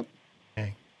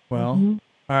 Okay. Well,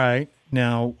 all right.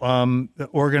 Now,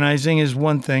 organizing is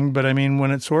one thing, but I mean,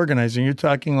 when it's organizing, you're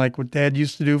talking like what Dad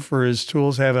used to do for his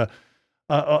tools, have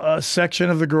a section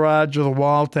of the garage or the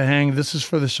wall to hang. This is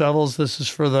for the shovels. This is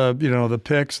for the, the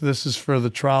picks. This is for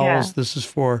the trowels. Yeah. This is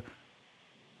for...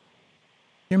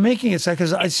 You're making it,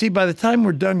 because I see by the time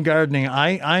we're done gardening,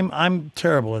 I'm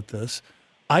terrible at this.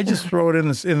 I just throw it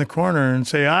in the corner and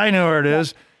say, I know where it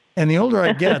is. And the older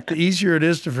I get, the easier it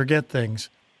is to forget things.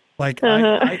 Like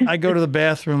I go to the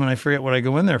bathroom and I forget what I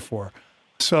go in there for.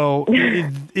 So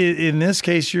in this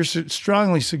case, you're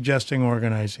strongly suggesting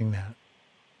organizing that.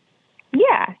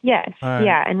 Yeah, yes, right.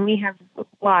 yeah. And we have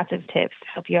lots of tips to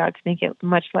help you out to make it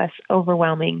much less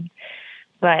overwhelming.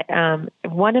 But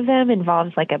one of them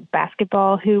involves like a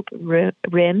basketball hoop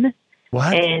rim.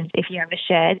 What? And if you have a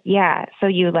shed, so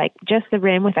you like just the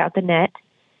rim without the net.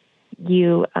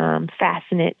 You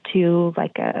fasten it to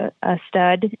like a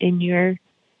stud in your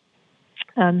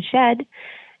shed,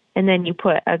 and then you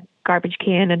put a garbage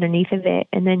can underneath of it,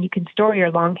 and then you can store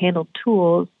your long-handled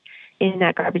tools in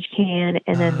that garbage can,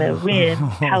 and then the rim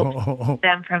helps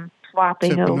them from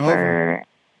flopping over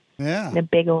in a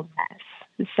big old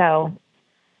mess. So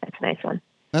that's a nice one.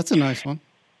 That's a nice one.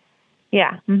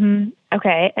 Yeah. Mm-hmm.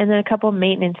 Okay. And then a couple of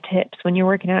maintenance tips when you're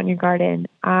working out in your garden.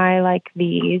 I like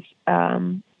these.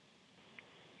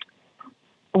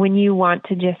 When you want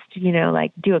to just,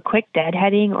 like do a quick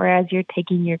deadheading, or as you're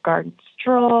taking your garden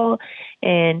stroll,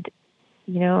 and,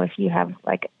 if you have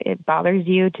like, it bothers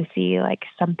you to see like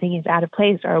something is out of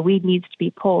place or a weed needs to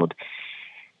be pulled,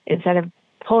 instead of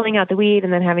pulling out the weed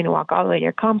and then having to walk all the way to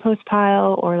your compost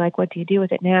pile, or like, what do you do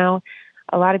with it now?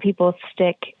 A lot of people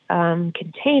stick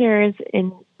containers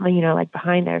in, like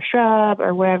behind their shrub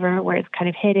or wherever, where it's kind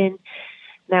of hidden.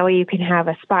 That way you can have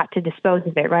a spot to dispose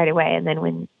of it right away. And then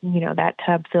when, that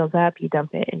tub fills up, you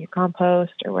dump it in your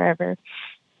compost or wherever.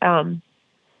 I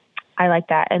like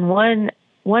that. And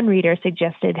one reader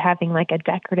suggested having like a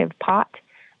decorative pot,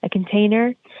 a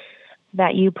container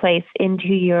that you place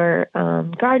into your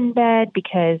garden bed,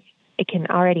 because it can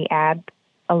already add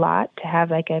a lot to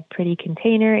have like a pretty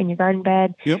container in your garden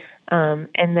bed. Yep.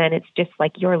 And then it's just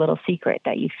like your little secret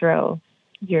that you throw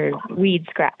your weed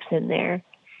scraps in there.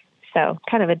 So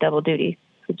kind of a double duty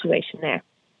situation there.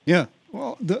 Yeah.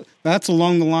 Well, that's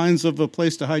along the lines of a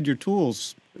place to hide your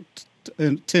tools,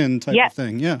 tin type of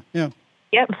thing. Yeah. Yep.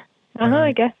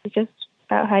 I guess it's just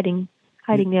about hiding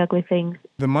the ugly things.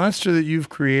 The monster that you've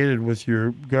created with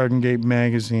your Garden Gate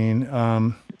magazine,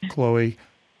 Chloe,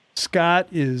 Scott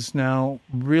is now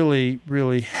really,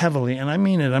 really heavily, and I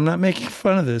mean it, I'm not making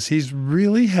fun of this, he's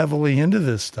really heavily into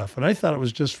this stuff. And I thought it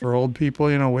was just for old people,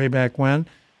 way back when.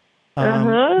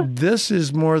 This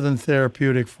is more than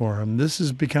therapeutic for him. This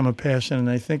has become a passion, and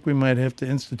I think we might have to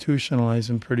institutionalize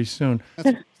him pretty soon.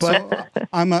 But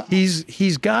now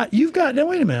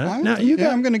wait a minute.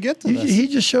 I'm going to get to this. He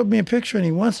just showed me a picture, and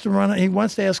he wants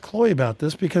to ask Chloe about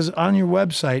this, because on your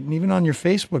website and even on your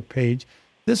Facebook page,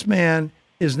 This man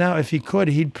is now, if he could,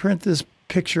 he'd print this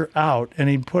picture out and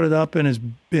he'd put it up in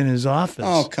his office.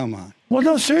 Oh, come on. Well,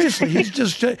 no, seriously. He's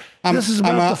just, this is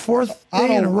about the fourth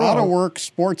day in a row. Out of work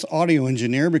sports audio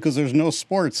engineer because there's no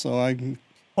sports. So I'm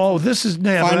this is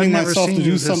finding myself to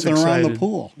do something around the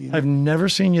pool. You know? I've never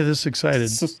seen you this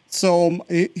excited. So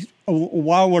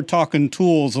while we're talking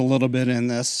tools a little bit in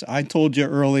this, I told you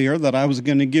earlier that I was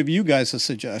going to give you guys a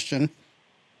suggestion.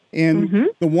 And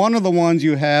one of the ones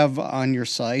you have on your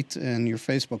site and your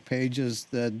Facebook page is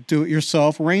the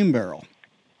do-it-yourself rain barrel.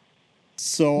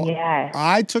 So Yes.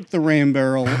 I took the rain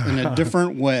barrel in a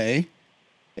different way.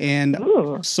 And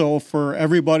so for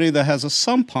everybody that has a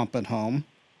sump pump at home,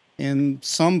 and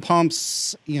some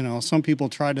pumps, some people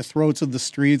try to throw it to the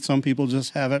street. Some people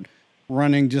just have it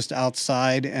running just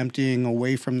outside, emptying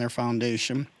away from their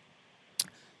foundation.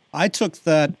 I took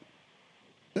that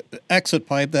exit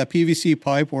pipe, that PVC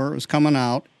pipe where it was coming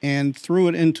out, and threw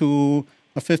it into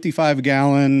a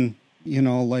 55-gallon,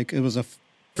 like it was a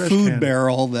food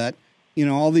barrel that,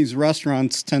 all these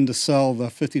restaurants tend to sell the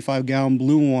 55-gallon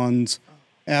blue ones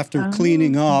after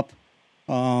cleaning up.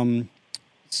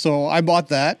 So I bought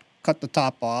that, cut the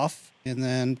top off, and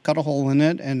then cut a hole in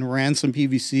it and ran some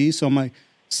PVC. So my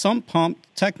sump pump,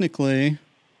 technically,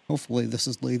 hopefully this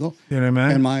is legal in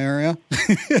my area,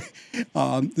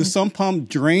 the sump pump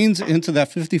drains into that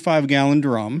 55-gallon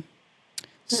drum.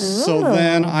 So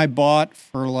then I bought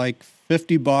for like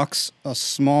 $50 a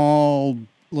small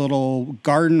little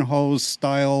garden hose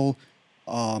style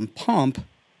pump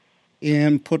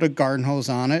and put a garden hose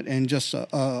on it and just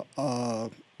a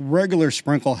regular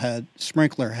sprinkler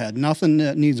head, nothing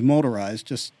that needs motorized,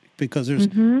 just because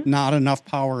there's not enough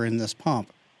power in this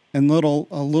pump, and a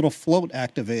little float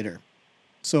activator.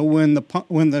 So when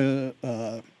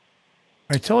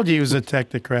I told you he was a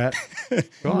technocrat.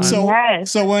 Go on.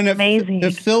 So when Amazing.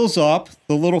 it fills up,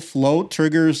 the little float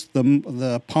triggers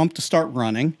the pump to start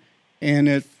running, and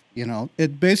it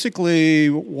basically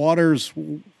waters.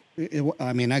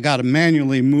 I got to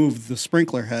manually move the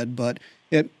sprinkler head, but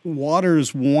it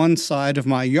waters one side of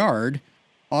my yard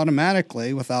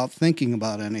automatically without thinking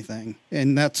about anything.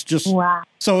 And that's just,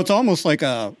 so it's almost like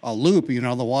a loop, the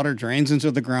water drains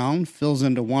into the ground, fills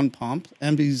into one pump,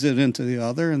 empties it into the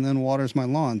other, and then waters my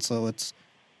lawn. So it's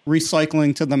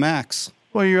recycling to the max.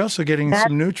 Well, you're also getting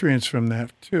some nutrients from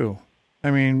that too.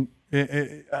 I mean,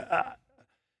 this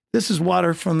is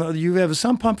water from you have a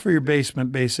sump pump for your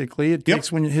basement, basically. It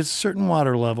takes when it hits a certain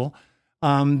water level,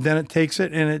 then it takes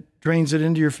it and it drains it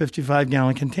into your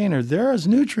 55-gallon container. There is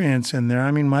nutrients in there.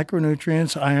 I mean,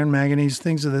 micronutrients, iron, manganese,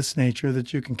 things of this nature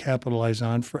that you can capitalize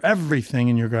on for everything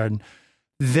in your garden.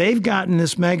 They've gotten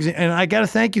this magazine, and I got to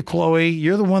thank you, Chloe.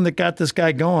 You're the one that got this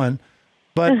guy going.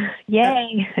 But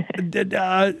Yay.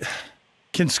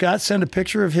 Can Scott send a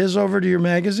picture of his over to your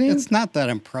magazine? It's not that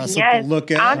impressive Yes, to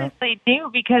look at. honestly do,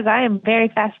 because I am very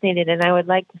fascinated and I would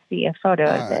like to see a photo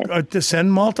of it. To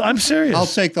send I'm serious. I'll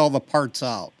take all the parts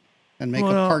out and make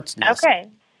a parts list. Okay.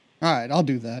 All right, I'll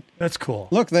do that. That's cool.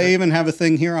 Look, they even have a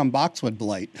thing here on boxwood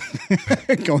blight.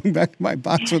 Going back to my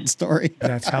boxwood story.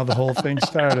 That's how the whole thing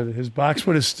started. His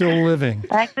boxwood is still living.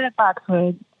 Back to the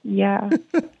boxwood. Yeah.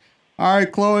 All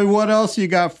right, Chloe, what else you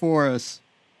got for us?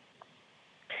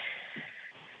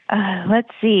 Let's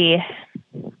see.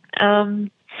 A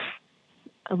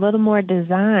little more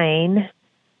designing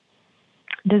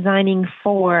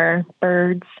for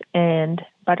birds and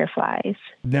butterflies.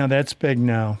 Now that's big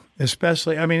now,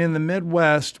 especially, in the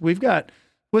Midwest, we've got,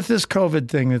 with this COVID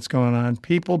thing that's going on,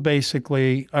 people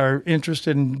basically are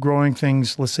interested in growing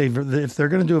things. Let's say if they're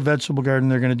going to do a vegetable garden,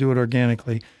 they're going to do it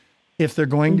organically. If they're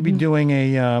going to be doing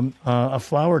a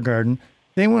flower garden,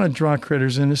 they want to draw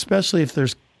critters in, especially if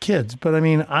there's kids. But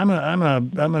I'm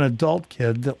an adult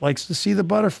kid that likes to see the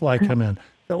butterfly come in,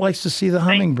 that likes to see the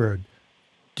hummingbird.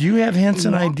 Do you have hints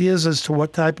and ideas as to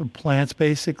what type of plants,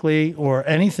 basically, or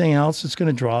anything else that's going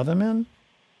to draw them in?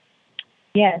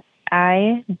 Yes,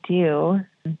 I do.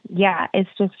 Yeah, it's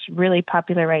just really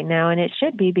popular right now, and it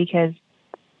should be, because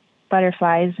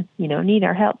butterflies, need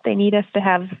our help. They need us to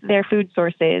have their food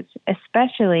sources,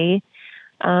 especially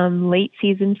late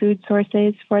season food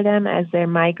sources for them as they're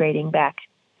migrating back.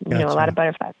 Gotcha. A lot of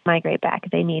butterflies migrate back.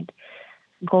 They need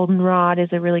goldenrod is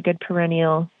a really good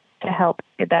perennial to help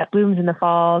that blooms in the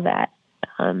fall that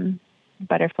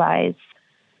butterflies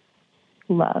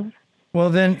love. Well,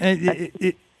 then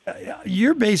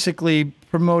you're basically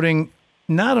promoting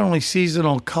not only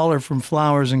seasonal color from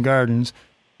flowers and gardens,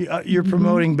 you're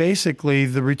promoting basically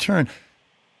the return.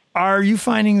 Are you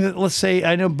finding that, let's say,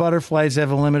 I know butterflies have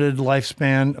a limited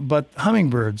lifespan, but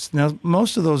hummingbirds, now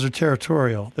most of those are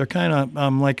territorial. They're kind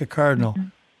of like a cardinal.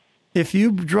 If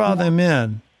you draw them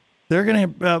in, they're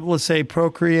going to, let's say,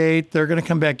 procreate. They're going to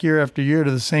come back year after year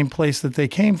to the same place that they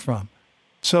came from.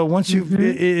 So once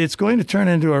it's going to turn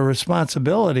into a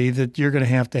responsibility that you're going to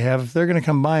have. If they're going to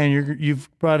come by and you've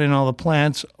brought in all the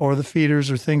plants or the feeders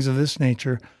or things of this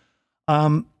nature,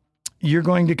 you're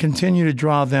going to continue to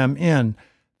draw them in.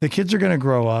 The kids are going to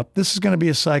grow up. This is going to be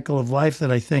a cycle of life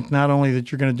that I think not only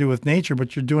that you're going to do with nature,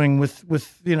 but you're doing with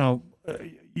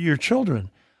your children.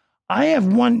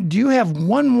 Do you have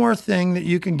one more thing that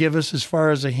you can give us as far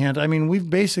as a hint? I mean, we've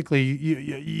basically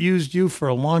used you for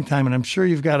a long time, and I'm sure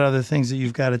you've got other things that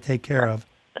you've got to take care of.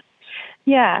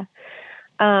 Yeah.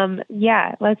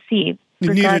 Let's see.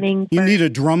 You need a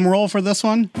drum roll for this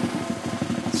one?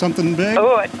 Something big?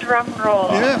 Oh, a drum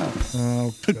roll. Yeah.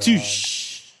 Oh,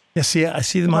 Patoosh. Yeah, I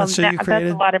see the monster you created.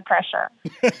 That's a lot of pressure.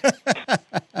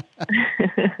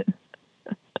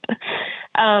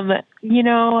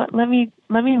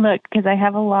 Let me look, because I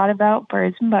have a lot about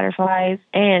birds and butterflies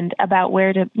and about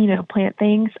where to, plant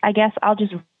things. I guess I'll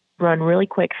just run really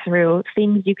quick through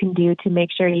things you can do to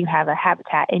make sure you have a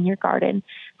habitat in your garden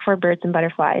for birds and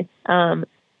butterflies.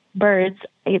 Birds,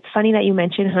 it's funny that you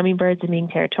mentioned hummingbirds and being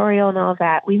territorial and all of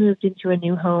that. We moved into a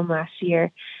new home last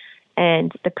year,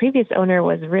 and the previous owner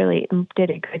did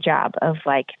a good job of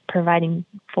providing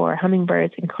for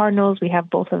hummingbirds and cardinals. We have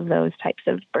both of those types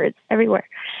of birds everywhere.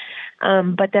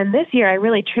 But then this year I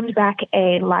really trimmed back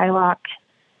a lilac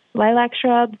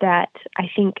shrub that I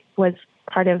think was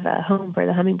part of a home for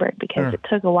the hummingbird, because it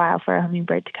took a while for a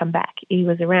hummingbird to come back. He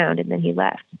was around and then he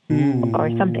left or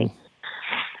something.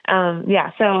 So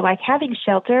having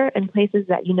shelter and places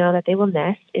that that they will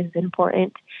nest is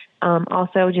important.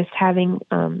 Also just having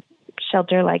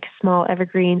shelter like small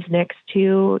evergreens next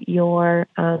to your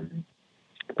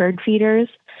bird feeders,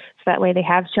 so that way they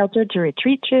have shelter to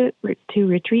retreat to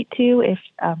if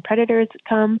predators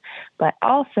come. But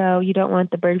also, you don't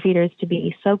want the bird feeders to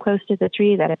be so close to the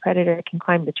tree that a predator can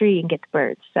climb the tree and get the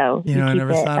birds. So you keep it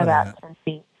about 10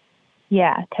 feet.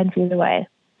 Yeah, 10 feet away.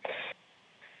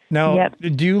 Now,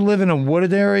 Do you live in a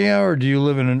wooded area, or do you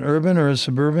live in an urban or a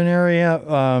suburban area?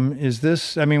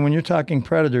 When you're talking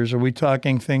predators, are we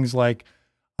talking things like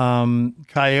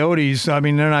coyotes? I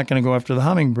mean, they're not going to go after the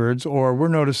hummingbirds, or we're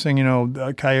noticing,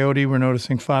 a coyote, we're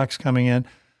noticing fox coming in.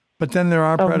 But then there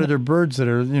are predator birds that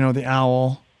are, the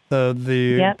owl,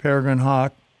 the peregrine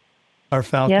hawk, or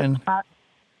falcon.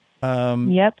 All of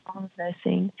those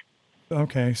things.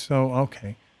 Okay.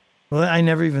 Well, I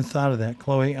never even thought of that,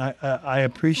 Chloe. I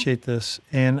appreciate this,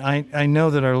 and I know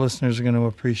that our listeners are going to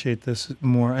appreciate this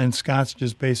more. And Scott's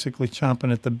just basically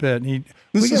chomping at the bit.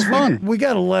 This is fun. We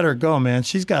got to let her go, man.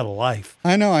 She's got a life.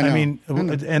 I know. I mean,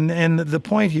 and the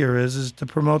point here is to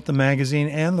promote the magazine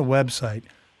and the website.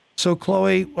 So,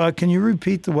 Chloe, can you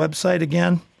repeat the website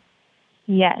again?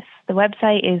 Yes, the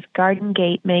website is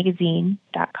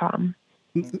gardengatemagazine.com.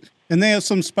 And they have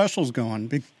some specials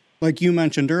going, like you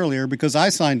mentioned earlier, because I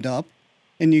signed up,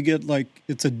 and you get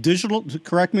it's a digital.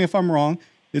 Correct me if I'm wrong.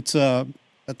 It's an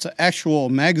actual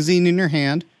magazine in your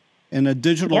hand, and a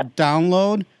digital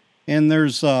download, and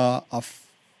there's a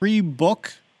free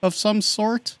book of some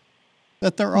sort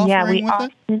that they're offering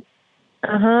with it.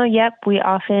 Yep, we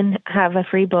often have a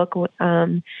free book.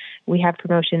 We have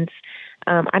promotions.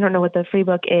 I don't know what the free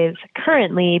book is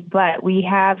currently, but we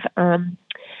have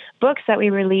books that we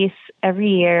release every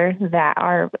year that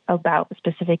are about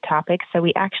specific topics. So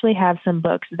we actually have some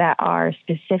books that are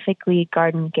specifically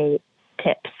Garden Gate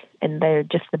tips, and they're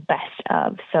just the best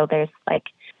of. So there's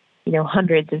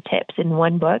hundreds of tips in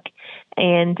one book,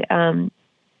 and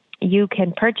you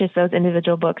can purchase those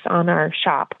individual books on our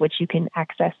shop, which you can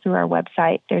access through our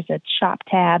website. There's a shop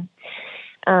tab.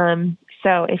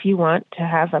 So if you want to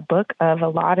have a book of a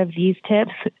lot of these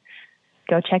tips,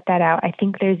 go check that out. I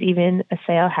think there's even a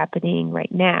sale happening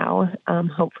right now.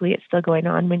 Hopefully it's still going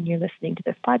on when you're listening to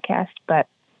this podcast, but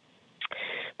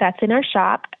that's in our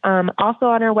shop. Also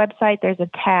on our website, there's a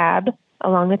tab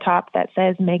along the top that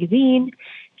says magazine.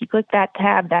 If you click that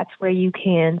tab, that's where you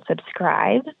can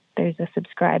subscribe. There's a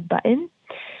subscribe button.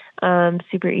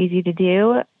 Super easy to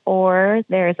do. Or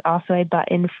there's also a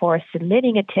button for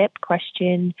submitting a tip,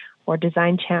 question, or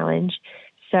design challenge.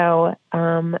 So,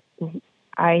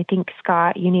 I think,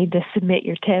 Scott, you need to submit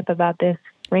your tip about this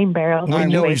rain barrel. I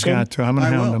know he's got to. I'm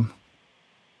going to hound him.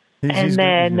 And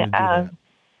then,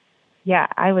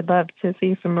 I would love to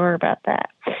see some more about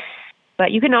that.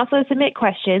 But you can also submit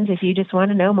questions if you just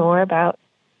want to know more about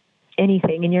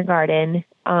anything in your garden.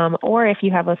 Or if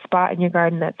you have a spot in your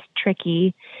garden that's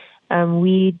tricky,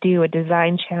 we do a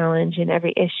design challenge in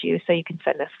every issue. So you can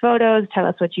send us photos, tell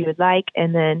us what you would like,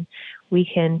 and then we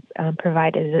can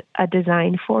provide a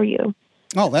design for you.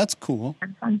 Oh, that's cool.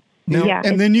 No. Yeah,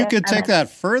 And then you could it's, take that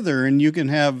further and you can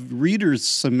have readers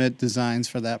submit designs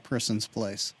for that person's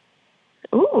place.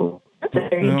 Ooh, that's a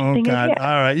very interesting God! idea.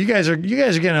 All right, you guys are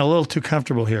getting a little too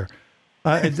comfortable here.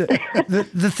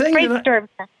 The thing that Brainstorm.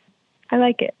 I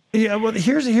like it. yeah, well,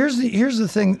 here's the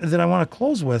thing that I want to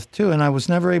close with too, and I was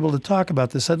never able to talk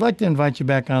about this. I'd like to invite you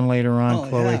back on later on,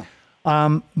 Chloe.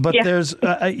 Yeah. But Yeah. there's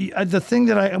the thing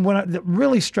that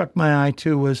really struck my eye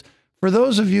too was for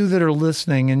those of you that are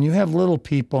listening and you have little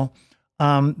people,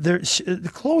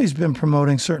 Chloe's been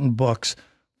promoting certain books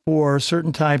for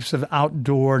certain types of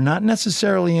outdoor, not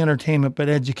necessarily entertainment, but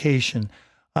education.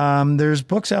 There's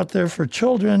books out there for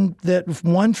children that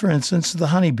one, for instance, the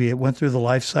honeybee. It went through the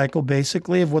life cycle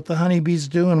basically of what the honeybees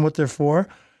do and what they're for.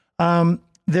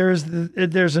 There's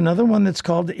another one that's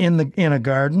called In a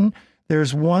Garden.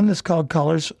 There's one that's called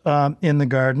Colors in the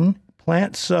Garden,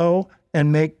 Plant, Sow,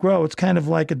 and Make Grow. It's kind of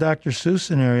like a Dr. Seuss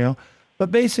scenario.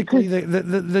 But basically,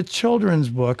 the children's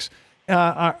books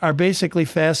are basically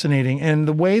fascinating. And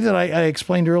the way that I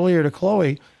explained earlier to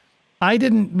Chloe, I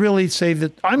didn't really say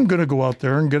that I'm going to go out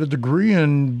there and get a degree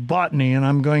in botany and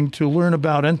I'm going to learn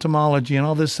about entomology and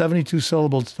all this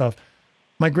 72-syllable stuff.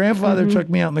 My grandfather took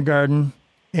me out in the garden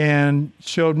and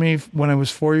showed me when I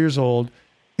was 4 years old.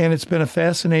 And it's been a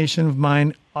fascination of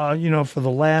mine, for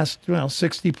the last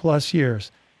 60 plus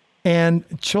years. And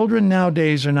children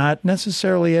nowadays are not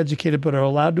necessarily educated, but are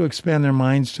allowed to expand their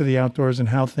minds to the outdoors and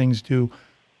how things do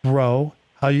grow,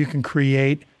 how you can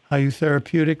create, how you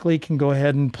therapeutically can go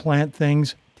ahead and plant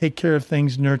things, take care of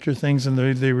things, nurture things, and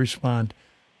they respond.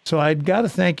 So I'd got to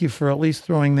thank you for at least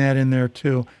throwing that in there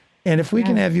too. And if we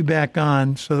can have you back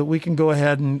on so that we can go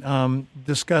ahead and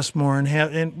discuss more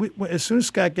as soon as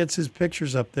Scott gets his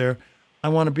pictures up there, I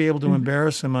want to be able to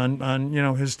embarrass him on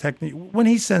his technique. When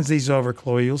he sends these over,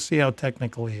 Chloe, you'll see how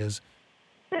technical he is.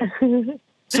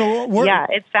 So Yeah,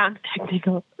 it sounds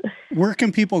technical. where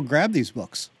can people grab these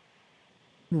books?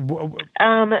 Well,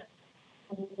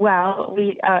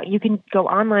 you can go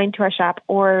online to our shop,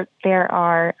 or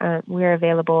we're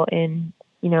available in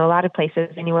a lot of places,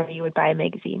 anywhere you would buy a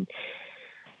magazine.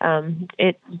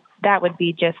 That would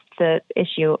be just the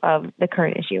issue of the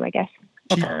current issue, I guess.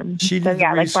 She did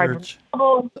the research.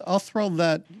 I'll throw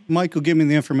that. Mike will give me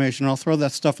the information. I'll throw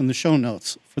that stuff in the show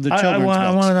notes for the children's books.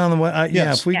 I want it on the web.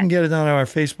 Yes. If we can get it on our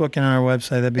Facebook and our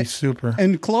website, that'd be super.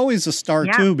 And Chloe's a star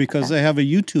too because they have a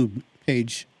YouTube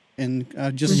page. And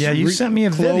you sent me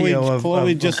a video of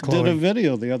Chloe of just Chloe. did a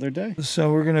video the other day.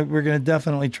 So we're gonna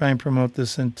definitely try and promote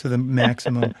this into the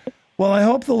maximum. Well, I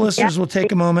hope the listeners will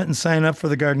take a moment and sign up for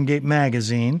the Garden Gate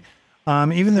magazine.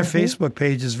 Even their Facebook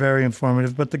page is very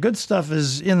informative, but the good stuff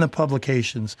is in the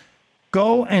publications.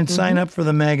 Go and sign up for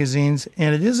the magazines,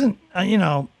 and it isn't,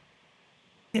 it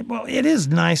is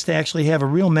nice to actually have a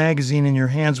real magazine in your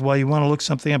hands while you want to look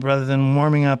something up rather than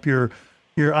warming up your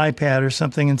iPad or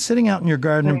something and sitting out in your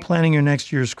garden and planning your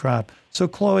next year's crop. So,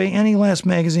 Chloe, any last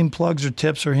magazine plugs or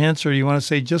tips or hints, or you want to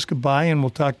say just goodbye and we'll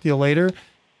talk to you later?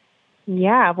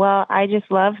 Yeah, well, I just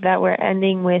love that we're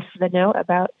ending with the note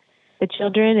about the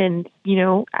children. And,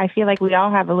 I feel like we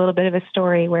all have a little bit of a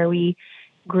story where we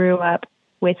grew up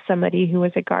with somebody who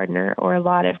was a gardener, or a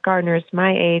lot of gardeners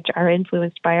my age are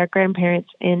influenced by our grandparents.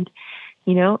 And,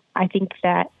 I think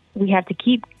that we have to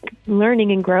keep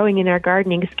learning and growing in our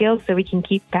gardening skills so we can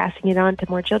keep passing it on to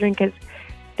more children, because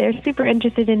they're super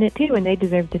interested in it too, and they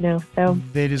deserve to know. So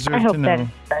they deserve I hope to know. that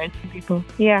inspires some people.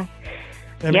 Yeah.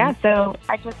 So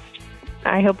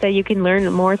I hope that you can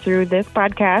learn more through this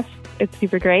podcast. It's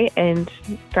super great, and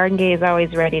Garden Gate is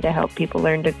always ready to help people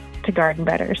learn to garden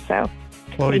better. So,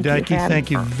 Chloe Dike,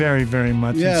 thank you very, very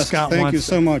much. Yes, thank you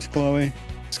so much, Chloe.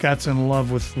 Scott's in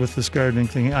love with this gardening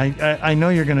thing. I know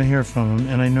you're going to hear from him,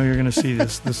 and I know you're going to see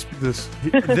this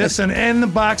and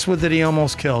the boxwood that he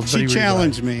almost killed. She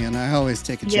challenged me, and I always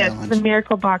take a challenge. Yes, the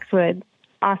miracle boxwood.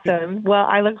 Awesome. Well,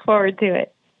 I look forward to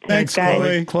it. Thanks, guys.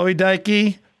 Chloe. Chloe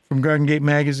Dike from Garden Gate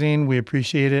Magazine. We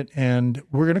appreciate it, and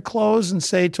we're going to close and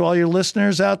say to all your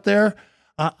listeners out there,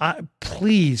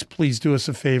 please do us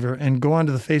a favor and go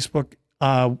onto the Facebook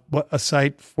a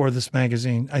site for this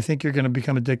magazine. I think you're going to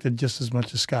become addicted just as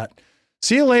much as Scott.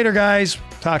 See you later, guys.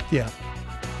 Talk to you.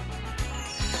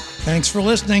 Thanks for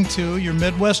listening to Your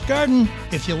Midwest Garden.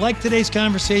 If you like today's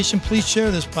conversation, please share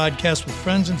this podcast with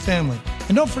friends and family.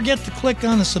 And don't forget to click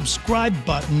on the subscribe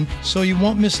button so you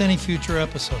won't miss any future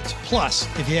episodes. Plus,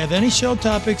 if you have any show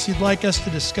topics you'd like us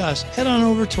to discuss, head on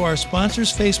over to our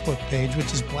sponsors' Facebook page,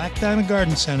 which is Black Diamond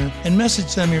Garden Center, and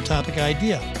message them your topic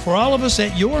idea. For all of us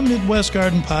at Your Midwest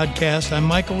Garden Podcast, I'm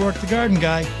Michael Rourke, the Garden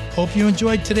Guy. Hope you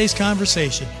enjoyed today's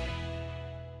conversation.